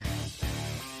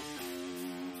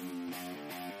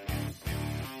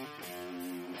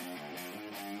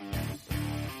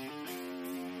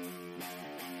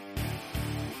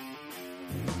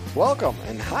Welcome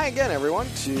and hi again, everyone,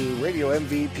 to Radio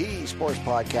MVP Sports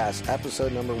Podcast,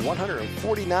 episode number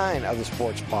 149 of the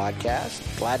Sports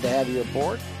Podcast. Glad to have you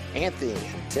aboard. Anthony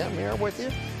and Tim here with you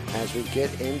as we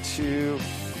get into,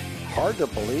 hard to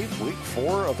believe, week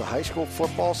 4 of the high school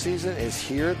football season is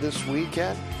here this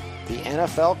weekend. The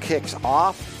NFL kicks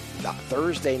off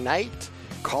Thursday night.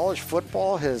 College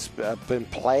football has been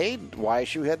played.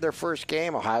 YSU had their first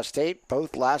game. Ohio State,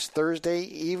 both last Thursday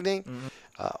evening.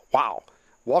 Wow.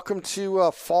 Welcome to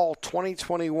fall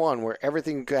 2021, where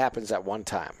everything happens at one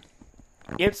time.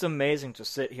 It's amazing to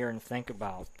sit here and think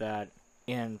about that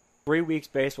in 3 weeks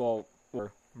baseball,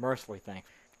 we're mercifully thankful.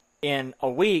 In a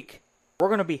week, we're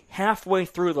going to be halfway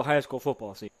through the high school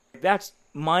football season. That's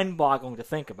mind-boggling to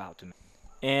think about to me.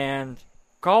 And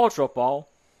college football,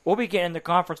 we'll be getting into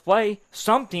conference play.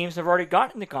 Some teams have already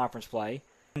gotten into conference play,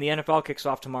 and the NFL kicks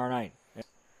off tomorrow night.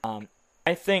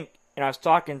 I think, and I was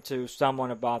talking to someone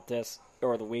about this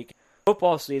over the week,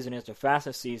 football season is the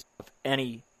fastest season of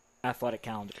any athletic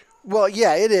calendar. Well,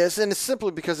 yeah, it is, and it's simply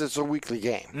because it's a weekly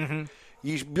game. Mm-hmm.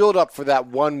 You build up for that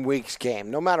 1 week's game,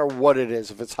 no matter what it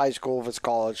is, if it's high school, if it's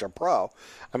college, or pro.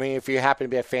 I mean, if you happen to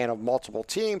be a fan of multiple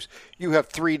teams, you have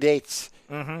 3 dates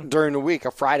during the week, a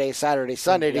Friday, Saturday,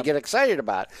 Sunday, to get excited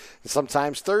about.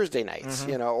 Sometimes Thursday nights,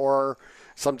 or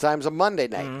sometimes a Monday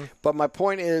night. But my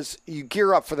point is, you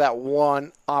gear up for that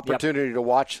one opportunity to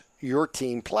watch your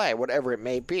team play, whatever it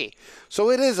may be. So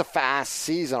it is a fast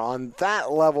season on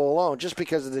that level alone, just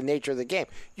because of the nature of the game.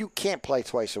 You can't play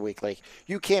twice a week. Like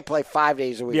you can't play 5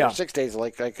 days a week or 6 days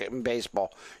like in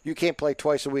baseball. You can't play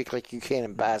twice a week like you can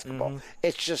in basketball.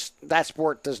 It's just that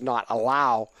sport does not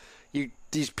allow you.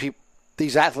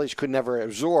 These athletes could never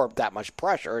absorb that much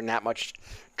pressure and that much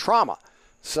trauma.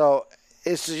 So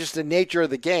it's just the nature of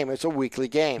the game. It's a weekly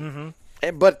game.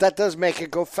 But that does make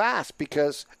it go fast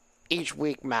because each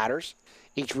week matters.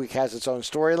 Each week has its own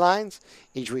storylines.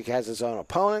 Each week has its own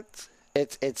opponents.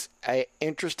 It's an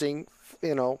interesting,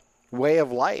 way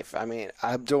of life. I mean,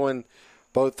 I'm doing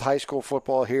both high school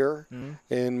football here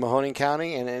in Mahoning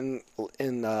County and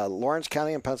in Lawrence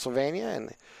County in Pennsylvania,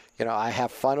 and I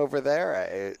have fun over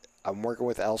there. I'm working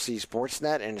with LC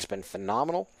Sportsnet, and it's been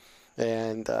phenomenal.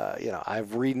 And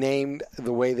I've renamed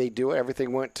the way they do it.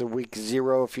 Everything went to week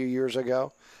 0 a few years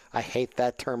ago. I hate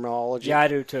that terminology. Yeah, I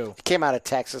do too. It came out of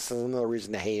Texas. There's another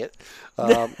reason to hate it.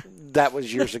 That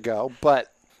was years ago. But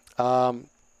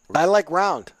I like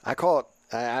round. I call it.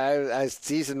 I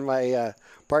seasoned my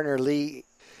partner Lee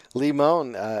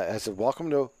Moan. I said, "Welcome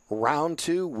to round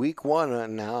 2, week 1."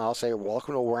 And now I'll say,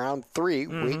 "Welcome to round 3,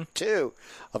 week 2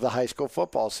 of the high school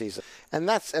football season." And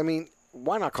that's,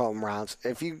 why not call them rounds?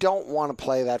 If you don't want to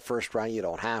play that first round, you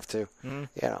don't have to.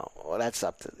 That's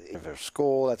up to if it's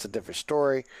school. That's a different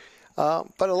story. But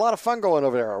a lot of fun going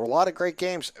over there. A lot of great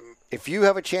games. If you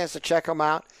have a chance to check them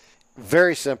out,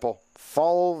 very simple.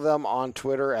 Follow them on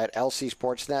Twitter at LC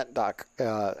Sportsnet.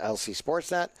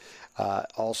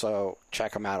 Also,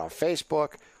 check them out on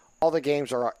Facebook. All the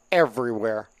games are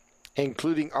everywhere,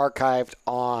 including archived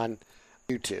on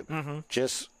YouTube.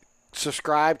 Just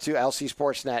subscribe to LC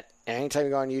Sportsnet. Anytime you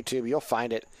go on YouTube, you'll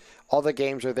find it. All the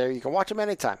games are there. You can watch them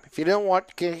anytime. If you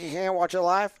can't watch it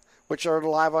live, which are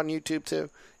live on YouTube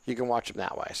too, you can watch them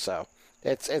that way. So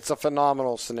it's a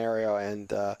phenomenal scenario,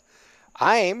 and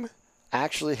I'm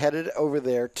actually headed over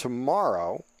there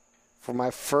tomorrow for my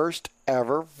first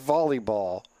ever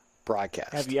volleyball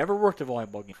broadcast. Have you ever worked a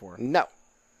volleyball game before? No.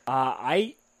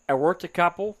 I worked a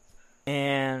couple,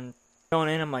 and going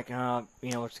in, I'm like,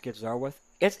 which the kids are with.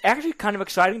 It's actually kind of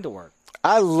exciting to work.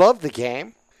 I love the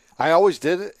game. I always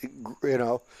did it. I'm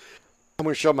going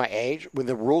to show my age. When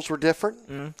the rules were different,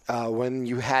 when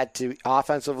you had to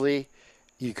offensively,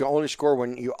 you could only score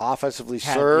when you offensively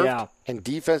served, and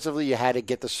defensively you had to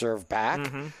get the serve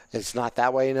back. It's not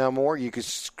that way no more. You could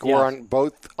score on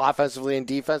both offensively and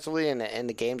defensively, and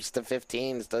the game's to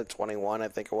 15 instead of 21, I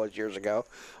think it was years ago.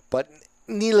 But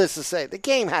needless to say, the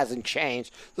game hasn't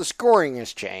changed. The scoring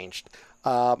has changed.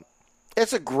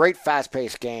 It's a great,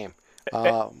 fast-paced game.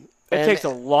 It takes a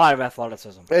lot of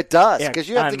athleticism. It does, because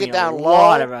you have to get down low. A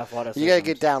lot of athleticism. You got to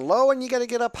get down low, and you got to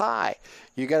get up high.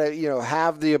 You got to,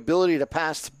 have the ability to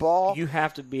pass the ball. You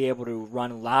have to be able to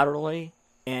run laterally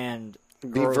and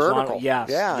be vertical. Yes.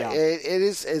 Yeah. It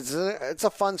is. It's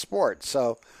a fun sport.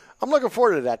 So I'm looking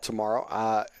forward to that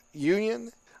tomorrow.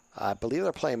 Union, I believe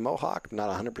they're playing Mohawk. I'm not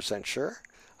 100% sure.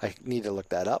 I need to look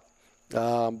that up.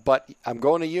 But I'm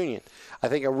going to Union. I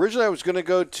think originally I was going to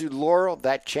go to Laurel.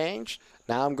 That changed.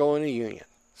 Now I'm going to Union.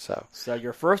 So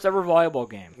your first ever volleyball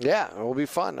game. Yeah, it will be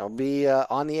fun. I'll be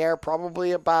on the air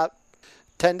probably about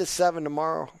 10 to 7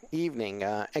 tomorrow evening.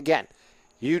 Again,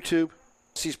 YouTube,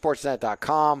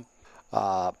 csportsnet.com.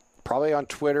 probably on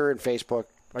Twitter and Facebook.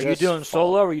 Are you doing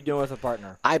solo or are you doing with a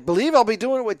partner? I believe I'll be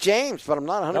doing it with James, but I'm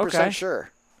not 100%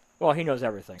 sure. Well, he knows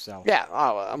everything, so. Yeah,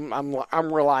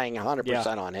 I'm relying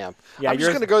 100% on him. Yeah, I'm just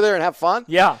going to go there and have fun.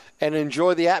 Yeah. And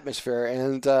enjoy the atmosphere.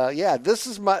 And this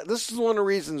is one of the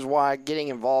reasons why getting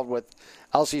involved with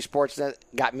LC Sportsnet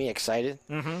got me excited.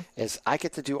 Is I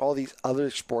get to do all these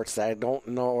other sports that I don't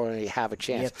normally have a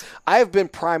chance. Yep. I have been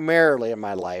primarily in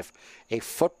my life a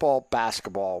football,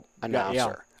 basketball announcer.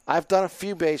 Yeah. I've done a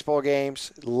few baseball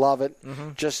games, love it.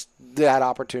 Just that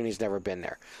opportunity's never been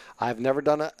there. I've never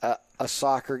done a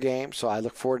soccer game, so I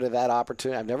look forward to that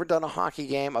opportunity. I've never done a hockey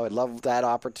game. I would love that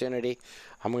opportunity.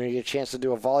 I'm going to get a chance to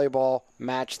do a volleyball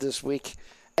match this week,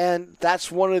 and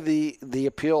that's one of the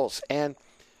appeals. And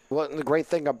the great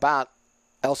thing about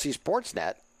LC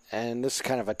Sportsnet, and this is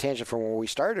kind of a tangent from where we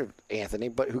started, Anthony,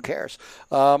 but who cares,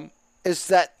 is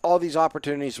that all these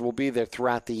opportunities will be there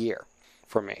throughout the year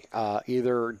for me,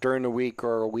 either during the week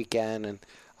or a weekend.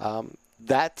 And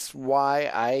that's why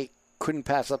I couldn't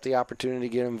pass up the opportunity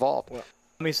to get involved. Well,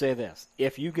 let me say this.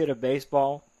 If you get a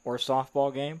baseball or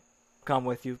softball game, come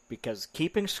with you, because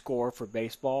keeping score for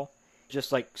baseball is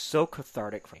just like so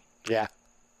cathartic for me. Yeah.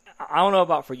 I don't know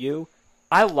about for you.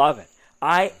 I love it.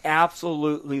 I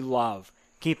absolutely love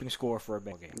keeping score for a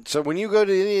baseball game. So when you go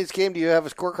to the Indians game, do you have a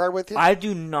scorecard with you? I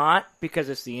do not, because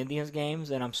it's the Indians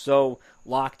games and I'm so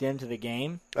locked into the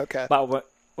game. Okay. But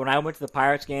when I went to the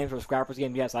Pirates games or the Scrappers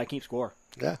game, yes, I keep score.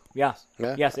 Yeah. Yes.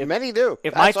 Yeah. Yes. If, many do.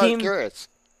 If That's my why team, I'm curious.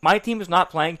 My team is not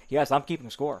playing, yes, I'm keeping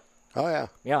score. Oh yeah.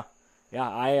 Yeah.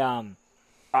 Yeah.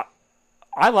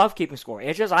 I love keeping score.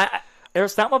 It's just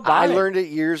there's something about it. I learned it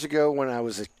years ago when I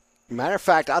was matter of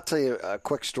fact, I'll tell you a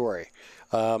quick story.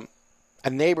 A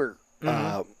neighbor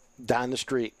down the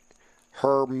street,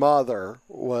 her mother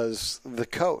was the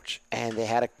coach, and they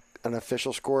had an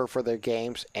official score for their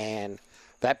games, and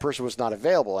that person was not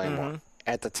available anymore.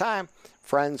 At the time,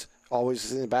 friends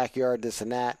always in the backyard, this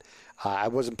and that. I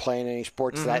wasn't playing any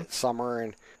sports that summer,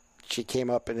 and she came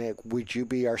up and would you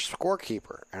be our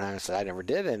scorekeeper? And I said I never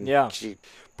did, and she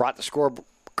brought the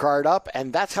scorecard up,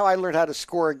 and that's how I learned how to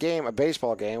score a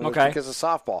baseball game, was because of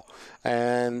softball.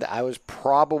 And I was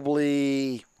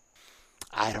probably,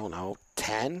 I don't know,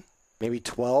 10, maybe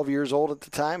 12 years old at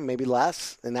the time, maybe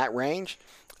less, in that range.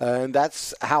 And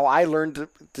that's how I learned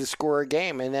to score a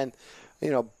game. And then,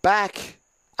 back,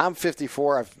 I'm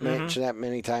 54. I've mentioned that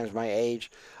many times, my age.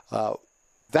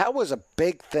 That was a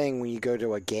big thing when you go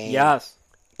to a game. Yes.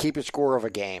 Keeping score of a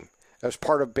game. It was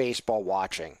part of baseball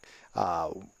watching.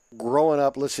 Growing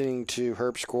up listening to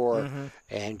Herb Score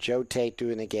and Joe Tate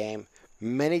doing the game,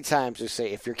 many times they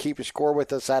say, if you're keeping score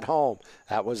with us at home,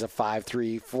 that was a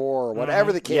 5-3-4 or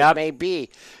whatever the case may be,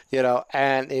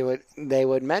 and they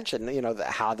would mention,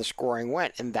 how the scoring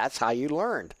went, and that's how you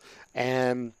learned.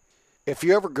 And if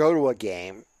you ever go to a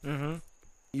game,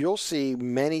 you'll see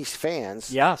many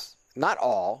fans. Yes. Not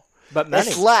all. But many.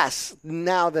 It's less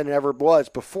now than it ever was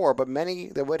before, but many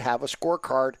that would have a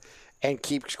scorecard and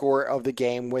keep score of the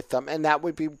game with them. And that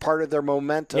would be part of their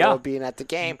momentum of being at the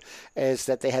game, is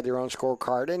that they had their own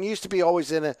scorecard. And it used to be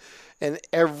always in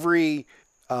every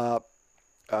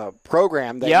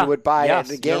program that you would buy at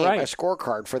the game, a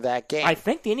scorecard for that game. I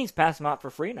think the innings pass them out for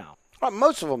free now. Well,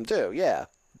 most of them do, yeah.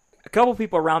 A couple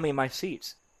people around me in my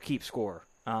seats keep score.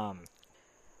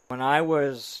 When I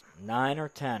was 9 or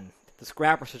 10, the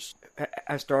Scrappers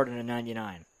had started in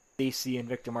 '99. DC and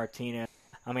Victor Martinez.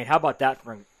 I mean, how about that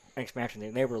for an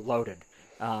expansion? They were loaded.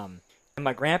 And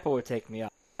my grandpa would take me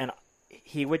up, and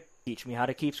he would teach me how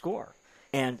to keep score.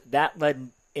 And that led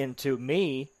into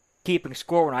me keeping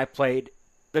score when I played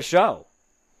the show.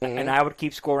 And I would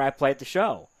keep score when I played the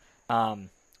show.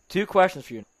 2 questions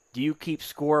for you. Do you keep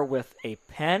score with a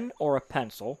pen or a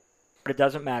pencil? But it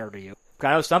doesn't matter to you.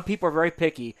 I know some people are very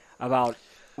picky about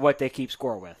what they keep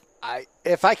score with.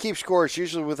 If I keep score, it's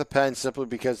usually with a pen, simply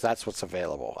because that's what's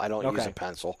available. I don't use a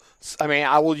pencil. I mean,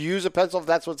 I will use a pencil if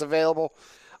that's what's available.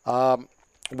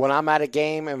 When I'm at a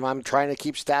game and I'm trying to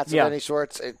keep stats of any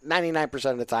sorts,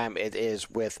 99% of the time it is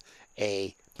with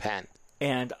a pen.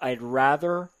 And I'd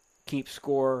rather keep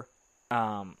score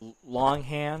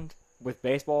longhand with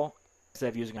baseball instead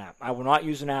of using an app. I will not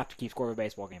use an app to keep score of a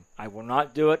baseball game. I will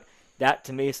not do it. That,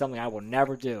 to me, is something I will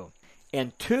never do.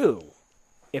 And 2,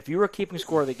 if you were keeping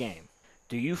score of the game,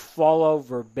 do you follow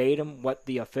verbatim what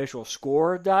the official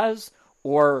scorer does?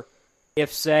 Or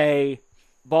if, say,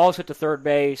 ball's hit to third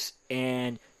base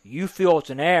and you feel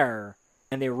it's an error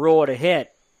and they rule it a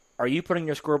hit, are you putting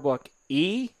your scorebook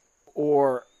E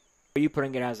or are you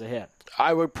putting it as a hit?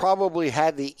 I would probably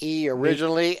have the E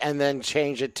originally and then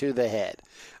change it to the hit,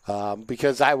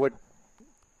 because I would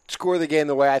score the game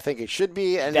the way I think it should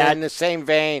be, and That- in the same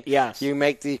vein, Yes. you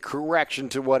make the correction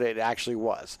to what it actually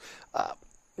was.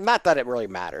 Not that it really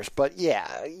matters, but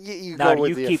yeah, you Now, go do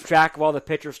with you keep track of all the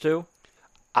pitchers too?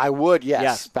 I would, yes.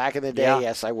 Yes. Back in the day, Yeah.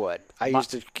 yes, I would. I used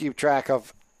to keep track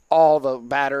of all the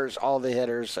batters, all the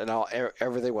hitters, and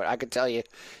everything. I could tell you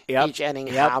Yep. each inning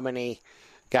Yep. how many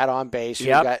got on base, who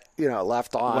Yep. got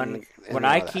left on. When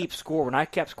I kept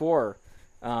score,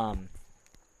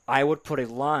 I would put a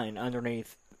line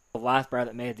underneath the last batter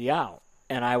that made the out,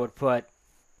 and I would put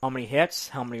how many hits,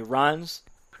 how many runs,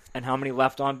 and how many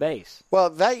left on base. Well,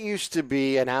 that used to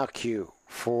be an out cue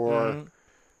for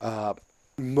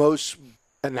most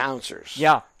announcers.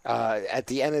 Yeah. At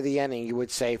the end of the inning, you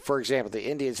would say, for example, the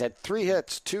Indians had 3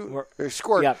 hits,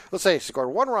 scored. Yep. Let's say scored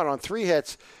 1 run on 3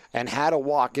 hits and had a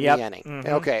walk in Yep. the inning. Mhm.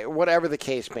 Okay, whatever the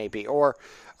case may be, or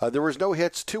there was no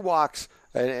hits, 2 walks,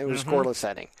 and it was a scoreless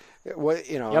inning. Yep.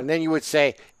 And then you would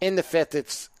say in the 5th,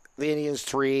 it's the Indians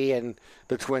 3 and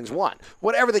the Twins 1.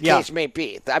 Whatever the Yeah. case may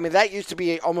be. I mean, that used to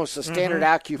be almost a standard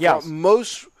out cue Yes. for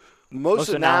most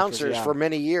announcers yeah. for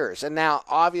many years, and now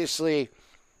obviously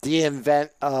the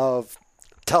advent of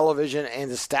television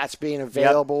and the stats being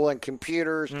available and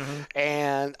computers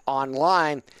and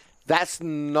online, that's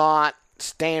not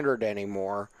standard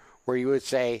anymore, where you would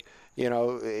say,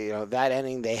 that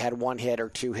inning they had 1 hit or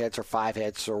 2 hits or 5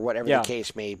 hits or whatever Yeah. the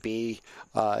case may be,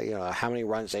 how many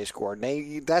runs they scored.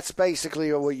 That's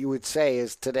basically what you would say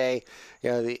is today,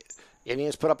 the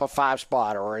Indians put up a 5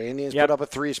 spot or Indians Yep. put up a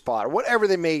 3 spot or whatever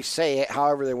they may say it,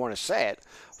 however they want to say it.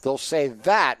 They'll say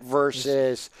that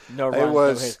versus No it runs,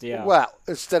 was no hits, yeah. well,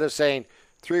 instead of saying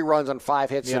 3 runs on 5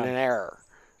 hits Yeah. and an error,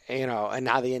 and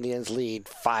now the Indians lead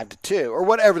 5-2 or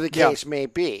whatever the case may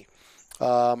be.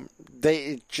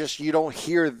 You don't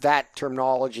hear that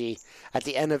terminology at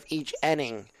the end of each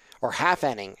inning or half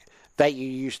inning that you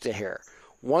used to hear.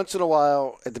 Once in a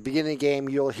while, at the beginning of the game,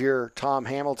 you'll hear Tom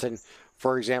Hamilton,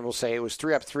 for example, say it was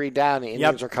 3 up, 3 down. The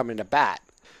Indians are coming to bat.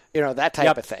 That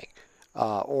type of thing,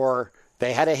 or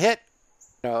they had a hit.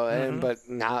 But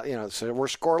now, so we're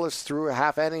scoreless through a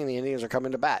half inning and the Indians are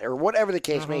coming to bat. Or whatever the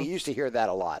case may be. You used to hear that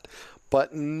a lot.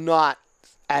 But not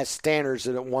as standards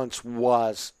that it once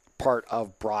was part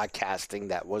of broadcasting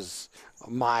that was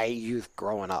my youth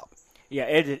growing up. Yeah,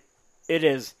 it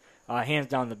is hands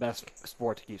down the best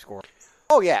sport to keep score.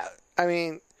 Oh, yeah. I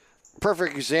mean,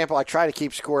 perfect example. I tried to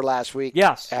keep score last week.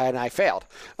 Yes. And I failed.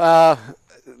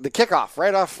 The kickoff,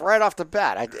 right off the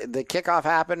bat. The kickoff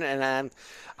happened, and then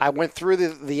I went through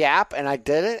the app, and I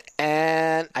did it,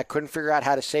 and I couldn't figure out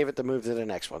how to save it to move to the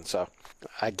next one. So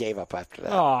I gave up after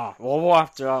that. Oh, well, we'll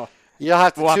have to... You'll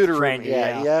have to tutor train me. you,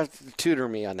 You have to tutor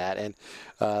me on that. And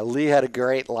Lee had a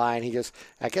great line. He goes,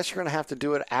 I guess you're going to have to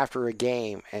do it after a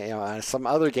game, and, some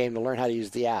other game to learn how to use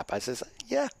the app. I says,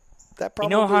 yeah, that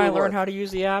probably You know how I will learned work. how to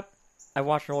use the app? I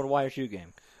watched an old YSU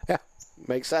game. Yeah,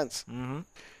 makes sense. Mm-hmm.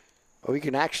 Well, we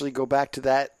can actually go back to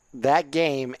that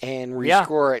game and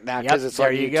rescore it now because it's there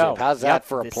on you YouTube. go. How's that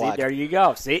for a See, plug? there you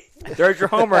go. See, there's your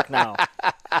homework now.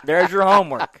 There's your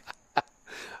homework.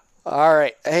 All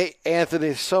right. Hey,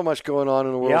 Anthony, so much going on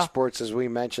in the world Yeah. of sports, as we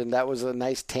mentioned. That was a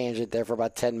nice tangent there for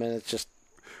about 10 minutes, just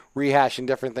rehashing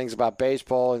different things about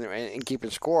baseball and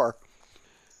keeping score.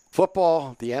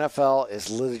 Football, the NFL, is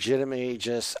legitimately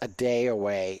just a day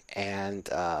away, and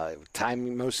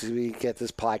time most of we get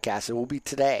this podcast, it will be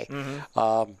today.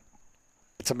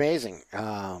 It's amazing.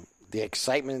 The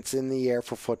excitement's in the air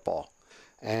for football,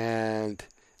 and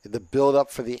the build-up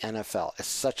for the NFL is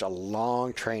such a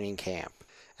long training camp.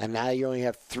 And now you only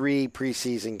have 3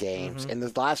 preseason games, and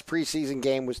the last preseason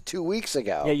game was 2 weeks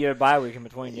ago. Yeah, you had a bye week in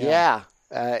between. Yeah.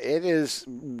 It has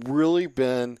really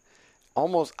been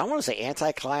almost, I want to say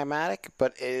anticlimactic,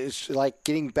 but it's like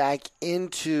getting back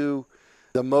into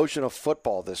the motion of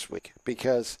football this week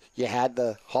because you had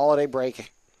the holiday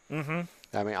break. Mm-hmm.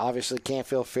 I mean, obviously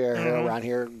Canfield Fair here around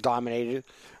here dominated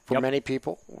for many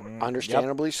people,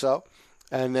 understandably so.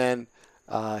 And then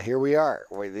here we are.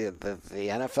 The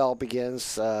NFL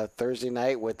begins Thursday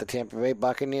night with the Tampa Bay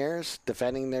Buccaneers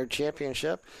defending their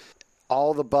championship.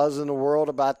 All the buzz in the world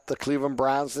about the Cleveland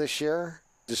Browns this year,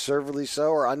 deservedly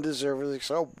so or undeservedly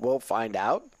so, we'll find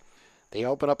out. They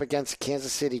open up against the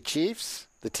Kansas City Chiefs,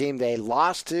 the team they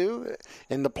lost to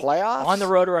in the playoffs. On the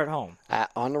road or at home?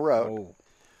 On the road. Oh.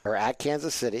 Or at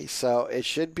Kansas City. So it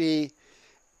should be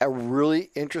a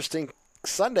really interesting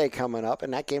Sunday coming up,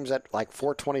 and that game's at like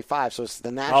 4:25, so it's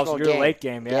the national so you're game. the late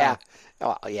game, yeah.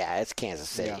 Oh, yeah, it's Kansas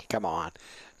City. Yeah. Come on.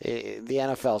 The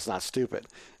NFL's not stupid.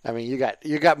 I mean, you got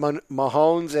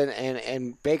Mahomes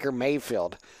and Baker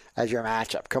Mayfield as your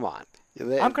matchup. Come on.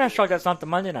 I'm kind of shocked that's not the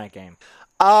Monday night game.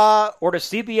 Uh, Or does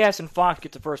CBS and Fox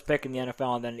get the first pick in the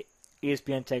NFL, and then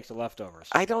ESPN takes the leftovers.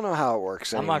 I don't know how it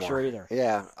works anymore. I'm not sure either.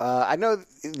 Yeah. I know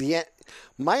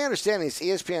my understanding is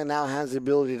ESPN now has the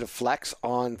ability to flex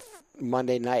on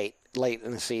Monday night late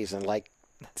in the season, like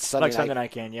Sunday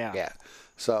night can, yeah. Yeah.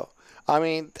 So, I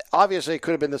mean, obviously it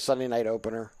could have been the Sunday night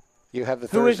opener. You have the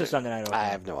Who is the Sunday night opener? I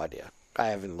have no idea. I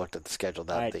haven't looked at the schedule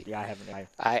that deep. Yeah, I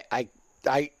haven't.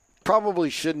 I probably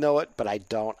should know it, but I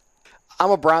don't.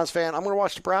 I'm a Browns fan. I'm going to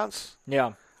watch the Browns.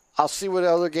 Yeah. I'll see what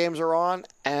other games are on,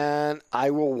 and I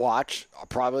will watch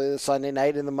probably the Sunday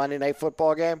night and the Monday night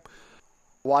football game.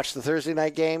 Watch the Thursday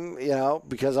night game,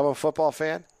 because I'm a football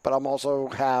fan, but I'm also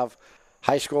have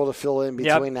high school to fill in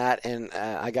between that, and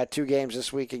I got 2 games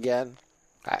this week again.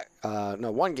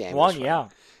 One game. One, yeah.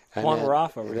 And one we're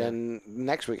off over then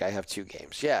next week I have 2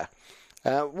 games. Yeah.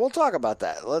 We'll talk about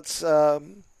that. Let's go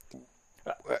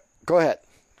ahead.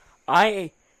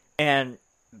 And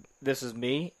this is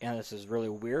me, and this is really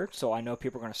weird, so I know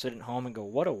people are going to sit at home and go,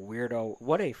 what a weirdo,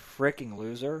 what a freaking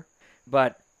loser.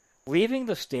 But leaving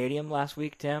the stadium last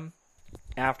week, Tim,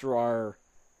 after our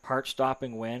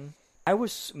heart-stopping win, I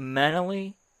was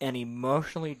mentally and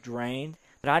emotionally drained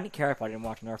that I didn't care if I didn't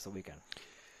watch North the weekend.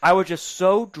 I was just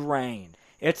so drained.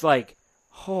 It's like,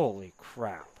 holy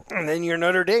crap. And then your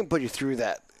Notre Dame put you through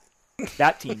that.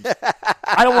 That team.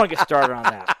 I don't want to get started on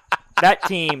that. That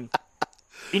team.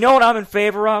 You know what I'm in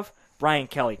favor of? Brian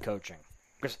Kelly coaching.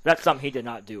 Because that's something he did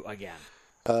not do again.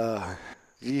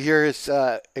 You hear his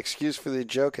excuse for the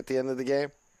joke at the end of the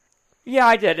game? Yeah,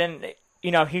 I did. And,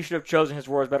 he should have chosen his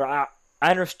words better. I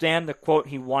understand the quote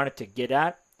he wanted to get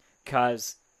at,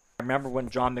 because I remember when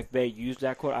John McVay used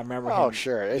that quote. I remember him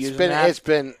using that. It's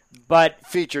been but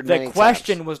featured many times. The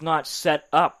question was not set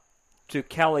up to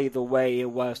Kelly the way it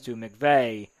was to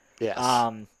McVay. Yes.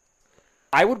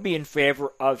 I would be in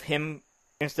favor of him,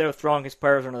 instead of throwing his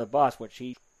players under the bus, which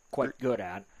he's quite good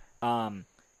at,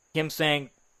 him saying,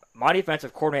 my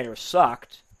defensive coordinator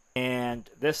sucked, and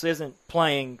this isn't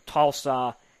playing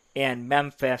Tulsa and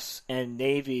Memphis and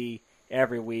Navy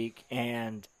every week,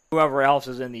 and whoever else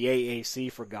is in the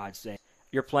AAC, for God's sake.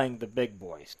 You're playing the big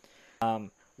boys.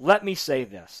 Let me say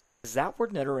this. Is that where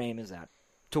Notre Dame is at?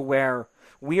 To where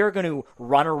we are going to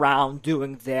run around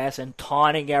doing this and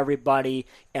taunting everybody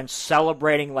and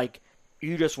celebrating like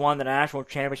you just won the national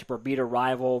championship or beat a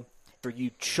rival, or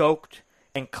you choked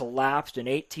and collapsed an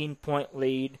 18-point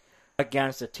lead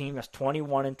against a team that's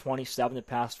 21-27 the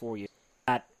past 4 years.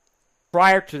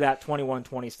 Prior to that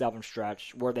 21-27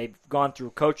 stretch, where they've gone through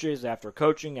coaches after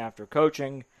coaching after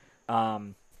coaching, they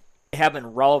haven't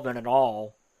been relevant at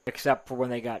all, except for when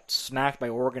they got smacked by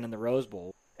Oregon in the Rose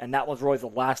Bowl, and that was really the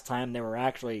last time they were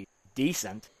actually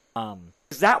decent.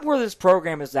 Is that where this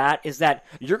program is at? Is that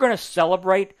you're going to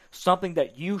celebrate something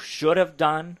that you should have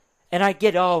done? And I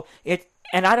get,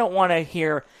 and I don't want to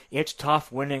hear it's tough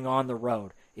winning on the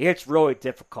road. It's really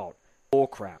difficult.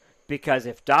 Bullcrap. Because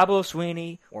if Dabo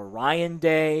Swinney or Ryan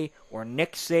Day or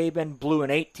Nick Saban blew an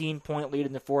 18-point lead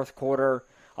in the fourth quarter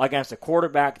against a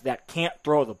quarterback that can't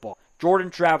throw the ball, Jordan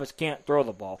Travis can't throw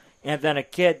the ball, and then a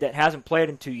kid that hasn't played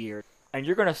in 2 years, and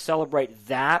you're going to celebrate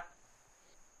that,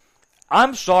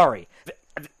 I'm sorry.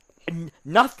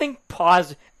 Nothing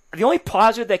positive. The only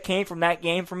positive that came from that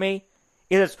game for me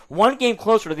is one game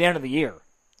closer to the end of the year.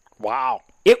 Wow.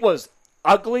 It was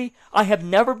ugly. I have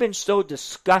never been so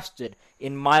disgusted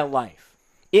in my life.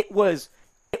 It was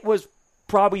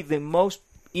probably the most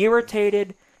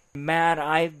irritated, mad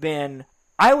I've been.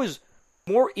 I was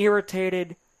more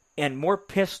irritated and more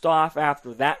pissed off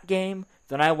after that game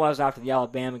than I was after the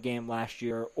Alabama game last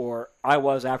year, or I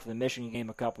was after the Michigan game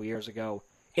a couple years ago.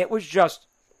 It was just,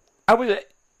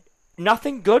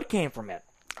 nothing good came from it.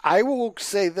 I will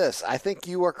say this. I think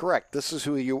you are correct. This is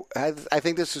who you. I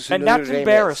think this is who. And that's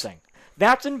embarrassing.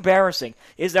 That's embarrassing.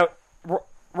 Is that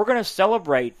we're going to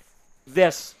celebrate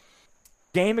this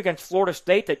game against Florida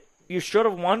State that you should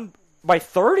have won by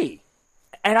 30.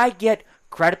 And I get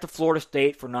credit to Florida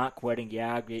State for not quitting.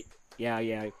 Yeah,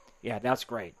 that's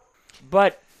great.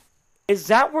 But is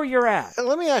that where you're at?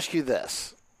 Let me ask you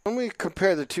this. Let me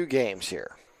compare the 2 games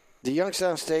here. The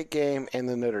Youngstown State game and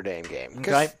the Notre Dame game.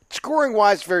 Because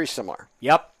scoring-wise, very similar.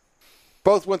 Yep.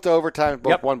 Both went to overtime,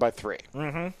 both won by 3.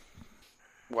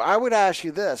 Mm-hmm. Well, I would ask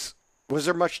you this. Was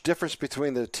there much difference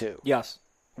between the 2? Yes.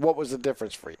 What was the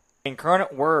difference for you?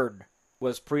 Incarnate Word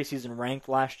was preseason ranked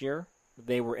last year.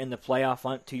 They were in the playoff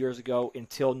hunt 2 years ago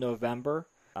until November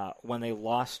when they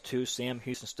lost to Sam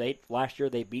Houston State. Last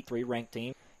year they beat 3 ranked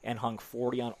teams and hung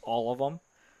 40 on all of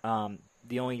them.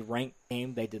 The only ranked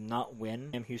game they did not win,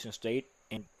 Sam Houston State,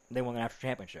 and they won the national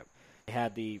championship. They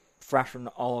had the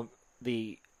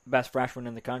best freshmen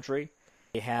in the country.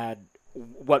 They had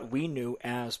what we knew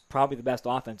as probably the best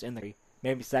offense in the country.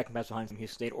 maybe second best behind Houston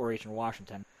State or Eastern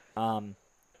Washington. And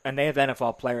they have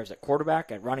NFL players at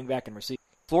quarterback, at running back, and receiver.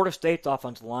 Florida State's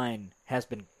offensive line has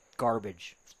been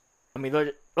garbage. I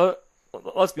mean,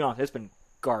 let's be honest, it's been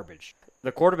garbage.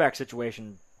 The quarterback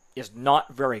situation is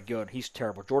not very good. He's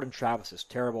terrible. Jordan Travis is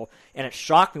terrible. And it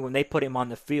shocked me when they put him on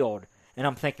the field, and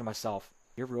I'm thinking to myself,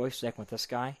 you're really sticking with this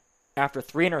guy? After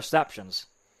 3 interceptions,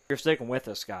 you're sticking with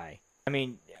this guy. I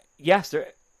mean, yes,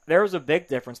 there's a big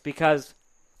difference because,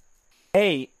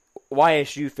 A,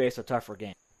 YSU faced a tougher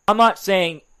game. I'm not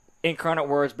saying Incarnate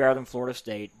Word is better than Florida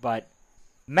State, but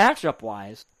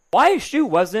matchup-wise, YSU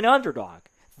was an underdog.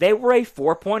 They were a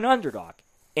 4-point underdog.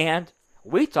 And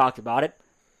we talked about it.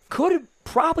 Could have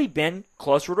probably been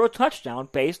closer to a touchdown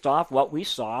based off what we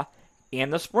saw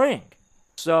in the spring.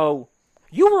 So,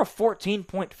 you were a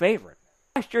 14-point favorite.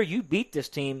 Last year, you beat this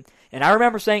team. And I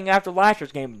remember saying after last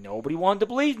year's game, nobody wanted to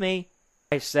believe me.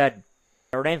 I said,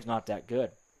 Notre Dame's not that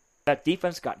good. That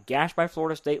defense got gashed by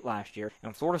Florida State last year,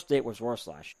 and Florida State was worse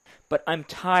last year. But I'm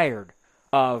tired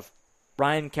of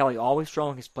Brian Kelly always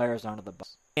throwing his players onto the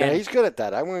bus. And yeah, he's good at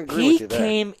that. I'm going to agree with you there. He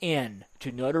came in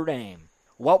to Notre Dame.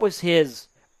 What was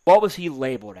he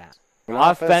labeled as? An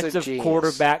offensive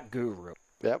quarterback guru.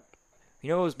 Yep. You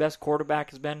know who his best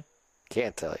quarterback has been?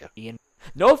 Can't tell you. Ian.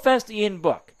 No offense to Ian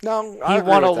Book. No, he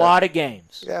won a lot of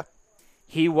games. Yeah.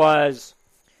 He was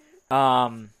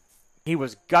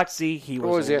gutsy. He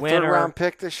was a winner. Third round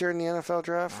pick this year in the NFL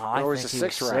draft? I or think was it he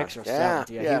was 6th round? 6th or 7th.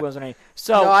 Yeah, he wasn't a.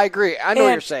 So no, I agree. I know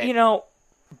what you're saying. You know,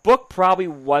 Book probably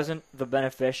wasn't the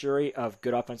beneficiary of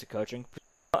good offensive coaching.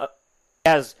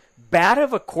 As bad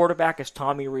of a quarterback as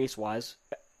Tommy Rees was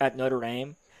at Notre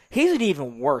Dame, he's an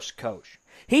even worse coach.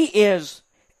 He is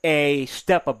a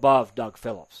step above Doug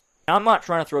Phillips. I'm not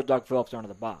trying to throw Doug Phillips under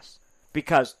the bus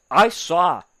because I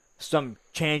saw some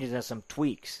changes and some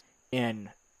tweaks in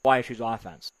YSU's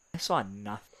offense. I saw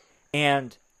nothing.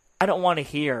 And I don't want to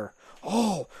hear,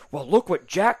 oh, well, look what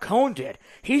Jack Cohn did.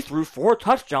 He threw 4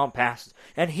 touchdown passes,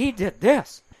 and he did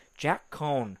this. Jack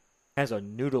Cohn has a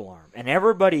noodle arm. And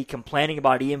everybody complaining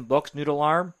about Ian Book's noodle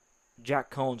arm, Jack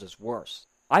Cohn's is worse.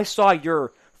 I saw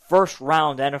your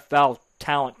first-round NFL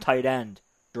talent tight end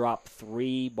drop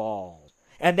 3 balls.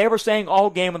 And they were saying all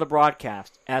game on the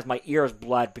broadcast as my ears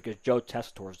bled because Joe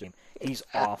Tessitore's doing. He's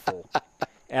awful.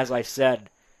 As I said,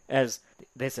 as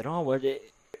they said, oh, well,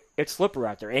 it's slippery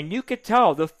out there. And you could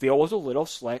tell the field was a little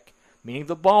slick, meaning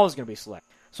the ball was going to be slick.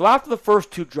 So after the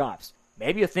first 2 drops,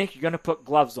 maybe you think you're going to put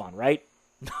gloves on, right?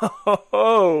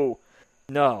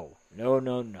 No.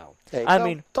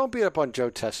 Hey, don't beat up on Joe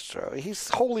Tessitore. He's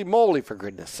holy moly, for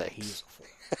goodness sakes. He's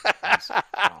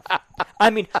awful.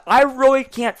 I really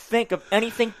can't think of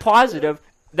anything positive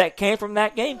that came from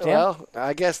that game, Tim. Well,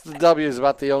 I guess the W is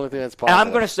about the only thing that's positive. And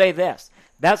I'm going to say this.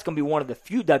 That's going to be one of the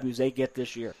few W's they get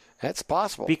this year. That's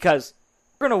possible. Because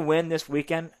we're going to win this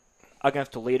weekend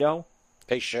against Toledo.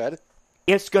 They should.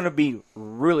 It's going to be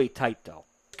really tight, though.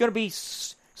 It's going to be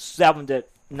 7 to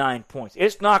 9 points.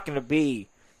 It's not going to be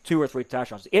 2 or 3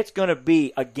 touchdowns. It's going to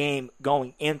be a game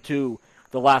going into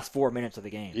the last 4 minutes of the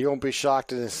game. You won't be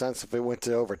shocked in a sense if it went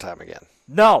to overtime again.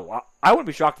 No, I wouldn't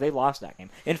be shocked if they lost that game.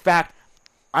 In fact,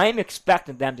 I'm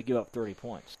expecting them to give up 30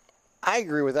 points. I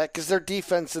agree with that because their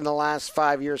defense in the last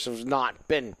 5 years has not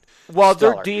been well.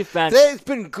 stellar. Their defense, it's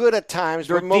been good at times,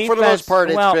 but for the most part,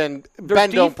 it's been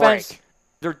bend don't break.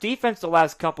 Their defense the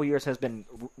last couple years has been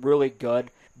really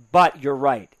good, but you're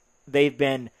right. They've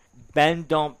been bend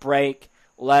don't break.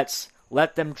 Let's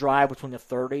let them drive between the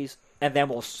 30s, and then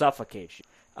we'll suffocate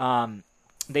you.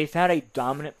 They've had a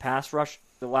dominant pass rush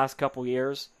the last couple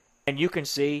years, and you can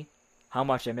see how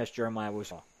much I miss Jeremiah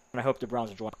Wussel. And I hope the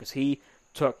Browns enjoy it because he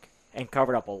took and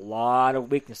covered up a lot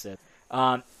of weaknesses.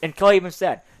 And Kelly even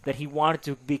said that he wanted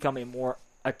to become a more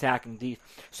attacking defense.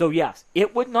 So, yes,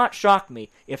 it would not shock me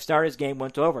if Saturday's game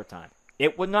went to overtime.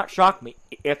 It would not shock me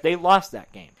if they lost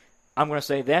that game. I'm going to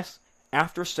say this.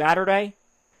 After Saturday,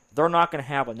 they're not going to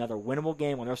have another winnable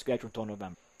game on their schedule until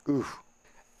November. Oof.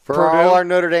 For all our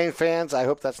Notre Dame fans, I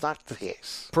hope that's not the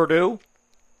case. Purdue?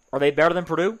 Are they better than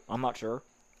Purdue? I'm not sure.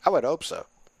 I would hope so.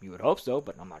 You would hope so,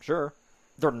 but I'm not sure.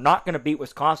 They're not going to beat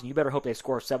Wisconsin. You better hope they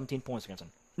score 17 points against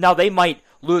them. Now, they might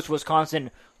lose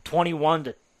Wisconsin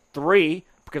 21-3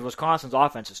 because Wisconsin's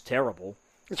offense is terrible.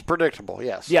 It's predictable,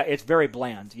 yes. Yeah, it's very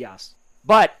bland, yes.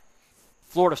 But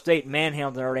Florida State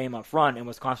manhandled Notre Dame up front, and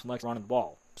Wisconsin likes running the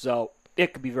ball. So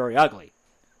it could be very ugly.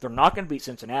 They're not going to beat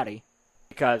Cincinnati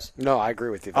because... No, I agree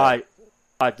with you.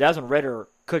 Desmond Ridder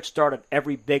could start at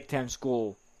every Big Ten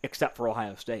school except for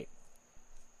Ohio State.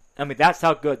 I mean, that's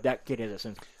how good that kid is at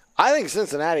Cincinnati. I think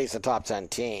Cincinnati's a top 10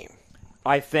 team.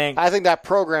 I think that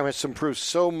program has improved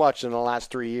so much in the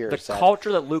last 3 years. The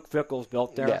culture that Luke Fickell's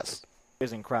built there, yes,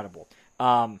 is incredible.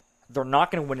 They're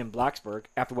not going to win in Blacksburg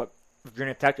after what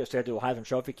Virginia Tech just did to a Heisman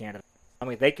Trophy candidate. I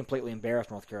mean, they completely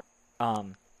embarrassed North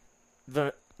Carolina.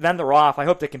 Then they're off. I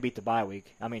hope they can beat the bye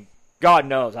week. I mean, God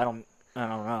knows. I don't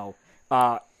know.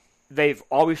 They've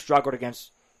always struggled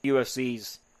against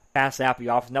USC's pass-happy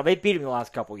offense. Now, they beat them the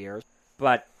last couple years,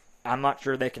 but I'm not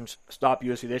sure they can stop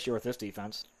USC this year with this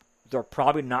defense. They're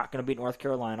probably not going to beat North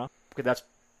Carolina because that's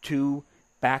 2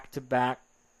 back-to-back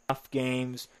tough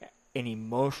games, an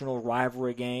emotional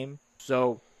rivalry game.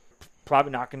 So,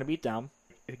 probably not going to beat them.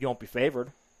 You won't be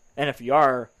favored. And if you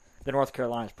are, then North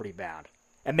Carolina is pretty bad.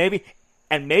 And maybe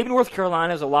North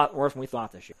Carolina is a lot worse than we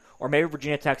thought this year. Or maybe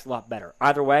Virginia Tech's a lot better.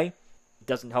 Either way, it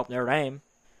doesn't help Notre Dame.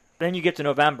 Then you get to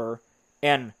November,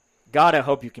 and God, I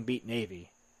hope you can beat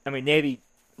Navy. I mean, Navy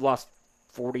lost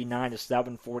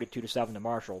 49-7, 42-7 to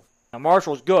Marshall. Now,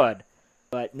 Marshall's good,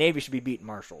 but Navy should be beating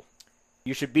Marshall.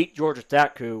 You should beat Georgia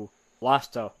Tech, who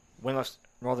lost to winless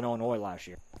Northern Illinois last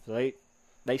year. So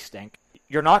they stink.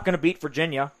 You're not going to beat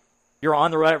Virginia. You're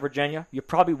on the road at Virginia. You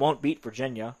probably won't beat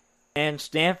Virginia. And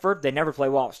Stanford, they never play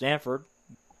well at Stanford.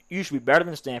 You should be better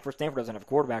than Stanford. Stanford doesn't have a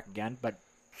quarterback again. But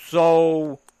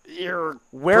so you're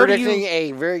predicting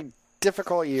a very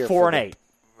difficult year. 4-8.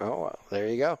 Oh, well, there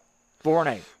you go.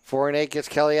 4-8. 4-8 gets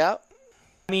Kelly out.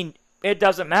 I mean, it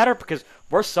doesn't matter because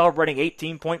we're celebrating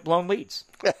 18-point blown leads.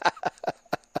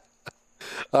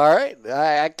 All right,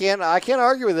 I can't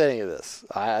argue with any of this.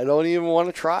 I don't even want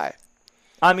to try.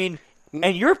 I mean,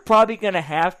 and you're probably going to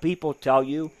have people tell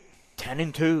you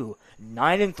 10-2,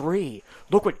 9-3.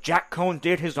 Look what Jack Cohn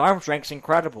did. His arm strength's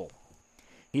incredible.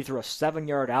 He threw a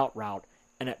 7-yard out route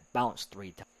and it bounced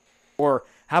 3 times. Or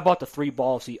how about the 3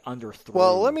 balls he underthrew?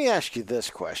 Well, let me ask you this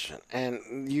question.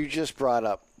 And you just brought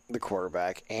up the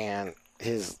quarterback and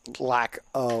his lack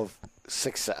of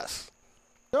success.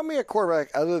 Tell me a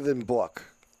quarterback other than Book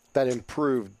that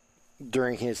improved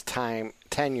during his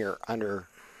tenure under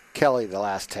Kelly the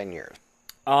last 10 years.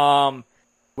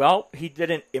 Well, he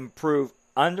didn't improve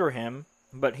under him,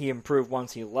 but he improved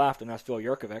once he left, and that's Phil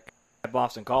Yurkovich at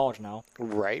Boston College now.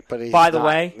 Right, but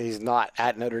he's not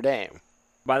at Notre Dame.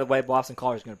 By the way, Boston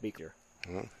College is going to beat here.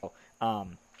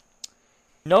 Mm-hmm.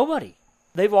 Nobody.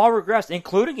 They've all regressed,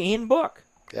 including Ian Book.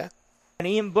 Yeah. And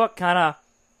Ian Book kind of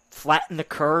flattened the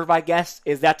curve, I guess.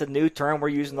 Is that the new term we're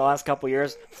using the last couple of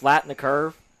years? Flatten the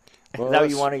curve? Well, is that what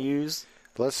you want to use?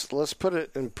 Let's put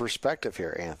it in perspective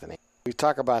here, Anthony. We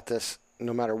talk about this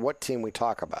no matter what team we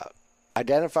talk about.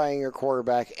 Identifying your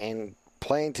quarterback and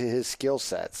playing to his skill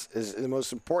sets is the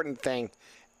most important thing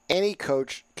any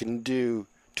coach can do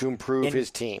to improve his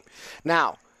team.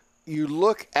 Now, you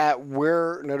look at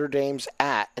where Notre Dame's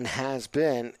at and has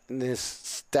been in this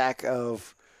stack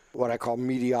of what I call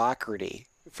mediocrity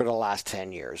for the last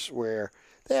 10 years, where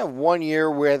they have 1 year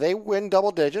where they win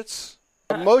double digits.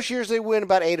 Most years they win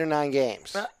about 8 or 9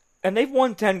 games. And they've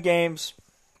won 10 games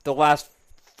the last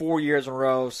 4 years in a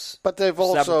row. But they've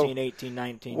also 17, 18,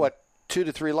 19. 2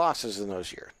 to 3 losses in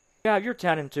those years. Yeah, you're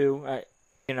 10-2.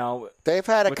 They've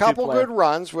had a couple good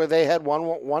runs where they had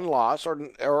one loss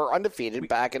or undefeated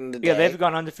back in the day. Yeah, they've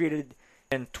gone undefeated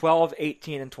in 12,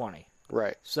 18, and 20.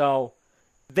 Right. So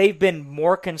they've been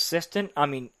more consistent. I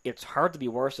mean, it's hard to be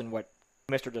worse than what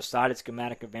Mr. Decided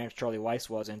Schematic Advantage Charlie Weiss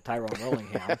was in Tyrone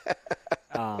Willingham.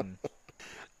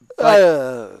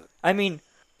 I mean,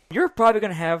 you're probably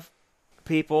going to have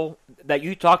people that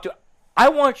you talk to. I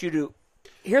want you to.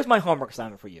 Here's my homework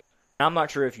assignment for you. I'm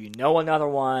not sure if you know another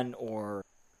one or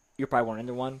you probably want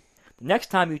another one. The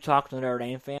next time you talk to a Notre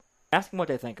Dame fan, ask them what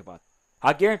they think about it.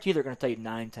 I guarantee they're going to tell you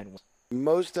 9-10 wins.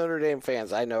 Most Notre Dame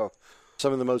fans, I know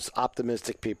some of the most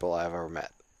optimistic people I've ever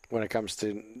met when it comes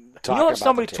to talking about. You know what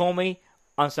somebody told me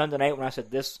on Sunday night when I said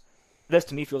this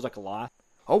to me feels like a loss?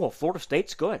 Oh, well, Florida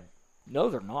State's good. No,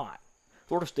 they're not.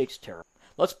 Florida State's terrible.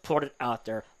 Let's put it out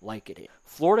there like it is.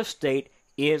 Florida State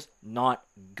is not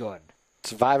good.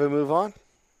 Survive and move on?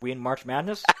 We in March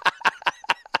Madness?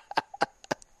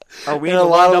 Are we in the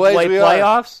NCAA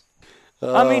playoffs?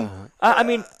 I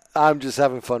mean, I'm just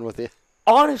having fun with you.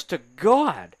 Honest to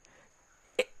God,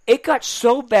 it got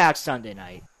so bad Sunday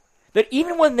night that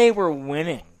even when they were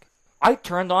winning, I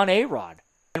turned on A-Rod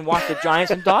and watched the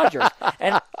Giants and Dodgers,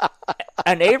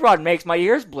 and A-Rod makes my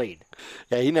ears bleed.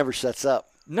 Yeah, he never shuts up.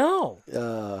 No.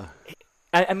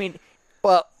 I mean,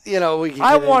 well,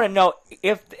 I want to know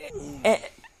if, and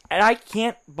I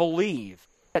can't believe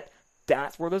that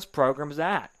that's where this program's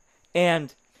at.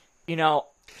 And,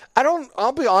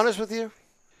 I'll be honest with you.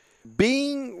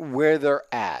 Being where they're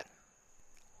at,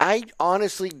 I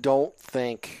honestly don't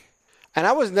think, and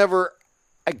I was never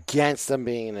against them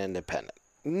being an independent.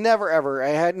 Never, ever. I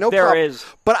had no problem. There is.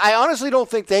 But I honestly don't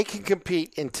think they can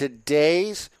compete in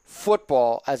today's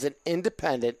football as an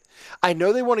independent. I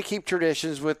know they want to keep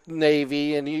traditions with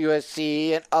Navy and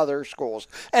USC and other schools,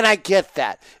 and I get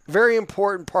that. Very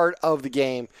important part of the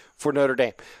game for Notre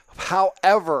Dame.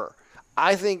 However,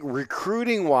 I think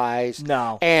recruiting-wise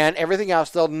and everything else,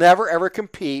 they'll never, ever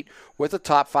compete with the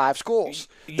top 5 schools.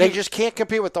 They just can't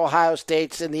compete with the Ohio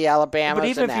States and the Alabamas. But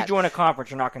even if you join a conference,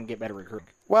 you're not going to get better recruiting.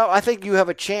 Well, I think you have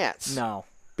a chance. No.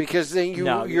 Because then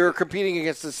you're competing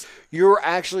against this. You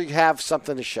actually have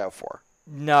something to show for.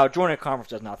 No, joining a conference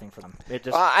does nothing for them.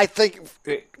 I think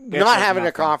not having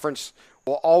a conference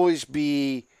will always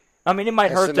be. I mean, it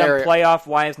might hurt them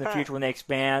playoff-wise in the future when they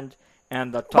expand.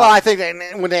 And the top. Well, I think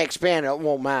that when they expand, it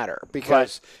won't matter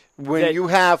because when you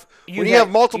have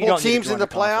multiple teams in the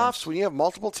playoffs,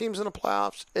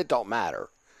 it don't matter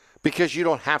because you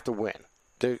don't have to win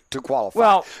to qualify.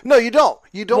 Well, no, you don't.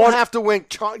 You don't have to win.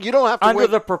 You don't have to under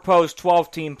win. the proposed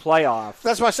 12-team playoff.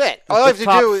 That's what I'm saying. All you have to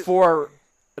do is for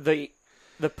the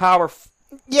power.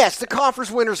 Yes, the conference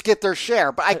winners get their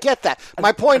share, but I get that.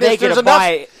 My point is there's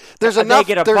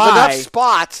enough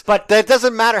spots, but that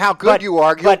doesn't matter how good you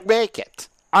are, you'll make it.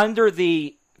 Under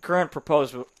the current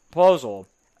proposal,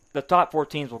 the top 4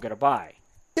 teams will get a bye.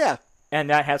 Yeah. And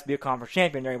that has to be a conference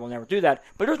champion. They will never do that.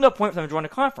 But there's no point for them to join a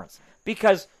conference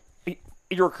because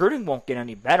your recruiting won't get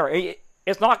any better.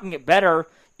 It's not going to get better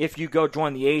if you go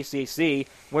join the ACC,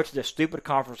 which is a stupid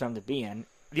conference for them to be in.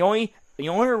 The only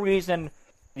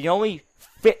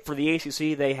fit for the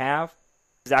ACC they have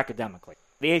is academically.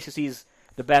 The ACC is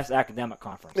the best academic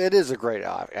conference. It is a great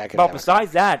academic. But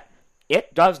besides that,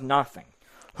 it does nothing.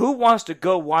 Who wants to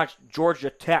go watch Georgia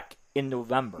Tech in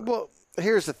November? Well,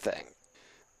 here's the thing.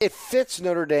 It fits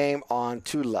Notre Dame on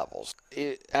 2 levels.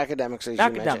 Academics, as you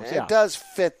mentioned. Yeah. It does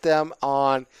fit them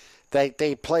on that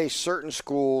they play certain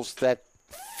schools that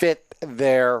fit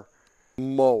their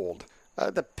mold.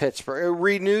 The Pittsburgh. It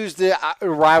renews the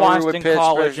rivalry Boston with Pittsburgh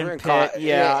College and Pitt,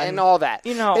 and all that.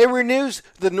 It renews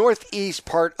the Northeast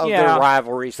part of their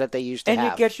rivalries that they used to have.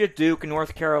 And it gets you Duke and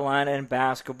North Carolina in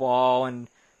basketball, and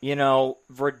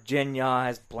Virginia,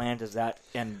 as bland as that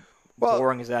and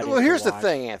boring as that is. Well, here's the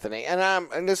thing, Anthony,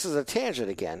 and this is a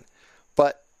tangent again,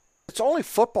 but it's only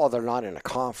football they're not in a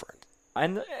conference.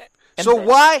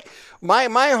 Why?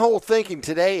 My whole thinking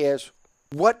today is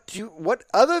what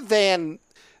other than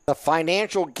the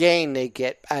financial gain they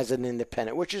get as an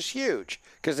independent, which is huge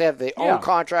because they have their own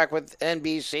contract with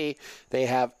NBC. They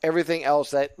have everything else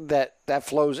that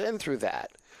flows in through that.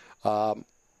 What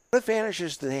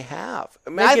advantages do they have?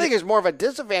 I think it's more of a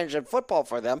disadvantage in football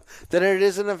for them than it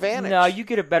is an advantage. No, you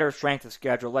get a better strength of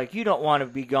schedule. Like, you don't want to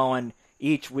be going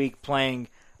each week playing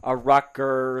a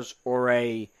Rutgers or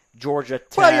a Georgia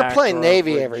Tech. Well, you're playing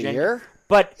Navy every year.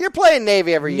 But you're playing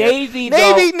Navy every year. Navy,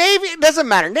 it doesn't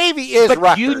matter. Navy is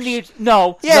Rutgers. You need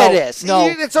it is.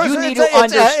 You need to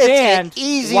understand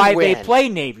why they play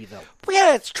Navy, though.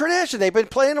 Yeah, it's tradition. They've been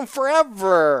playing them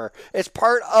forever. It's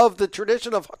part of the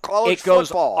tradition of college football. It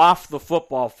goes off the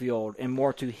football field and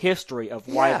more to history of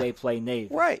why they play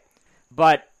Navy. Right.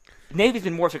 But Navy's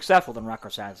been more successful than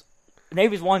Rutgers has.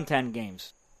 Navy's won 10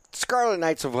 games. Scarlet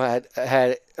Knights have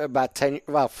had about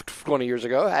 20 years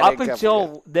ago. Up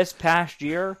until this past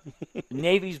year,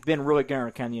 Navy's been really good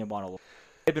under Kenny Abano.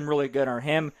 They've been really good under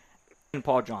him and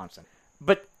Paul Johnson.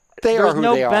 But there's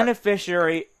no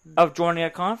beneficiary of joining a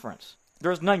conference.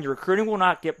 There's none. Your recruiting will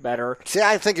not get better. See,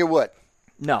 I think it would.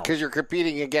 No. Because you're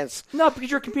competing against... No,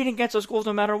 because you're competing against those schools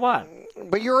no matter what.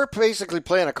 But you're basically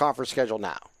playing a conference schedule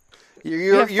now.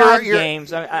 You have 5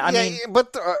 games. I mean...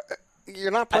 But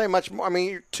you're not playing much more. I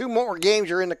mean, 2 more games,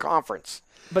 you're in the conference.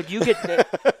 But you get...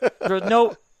 there's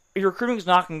no... Your recruiting's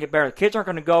not going to get better. The kids aren't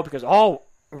going to go because,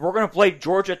 we're going to play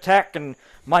Georgia Tech and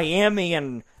Miami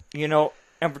and,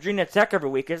 and Virginia Tech every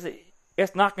week.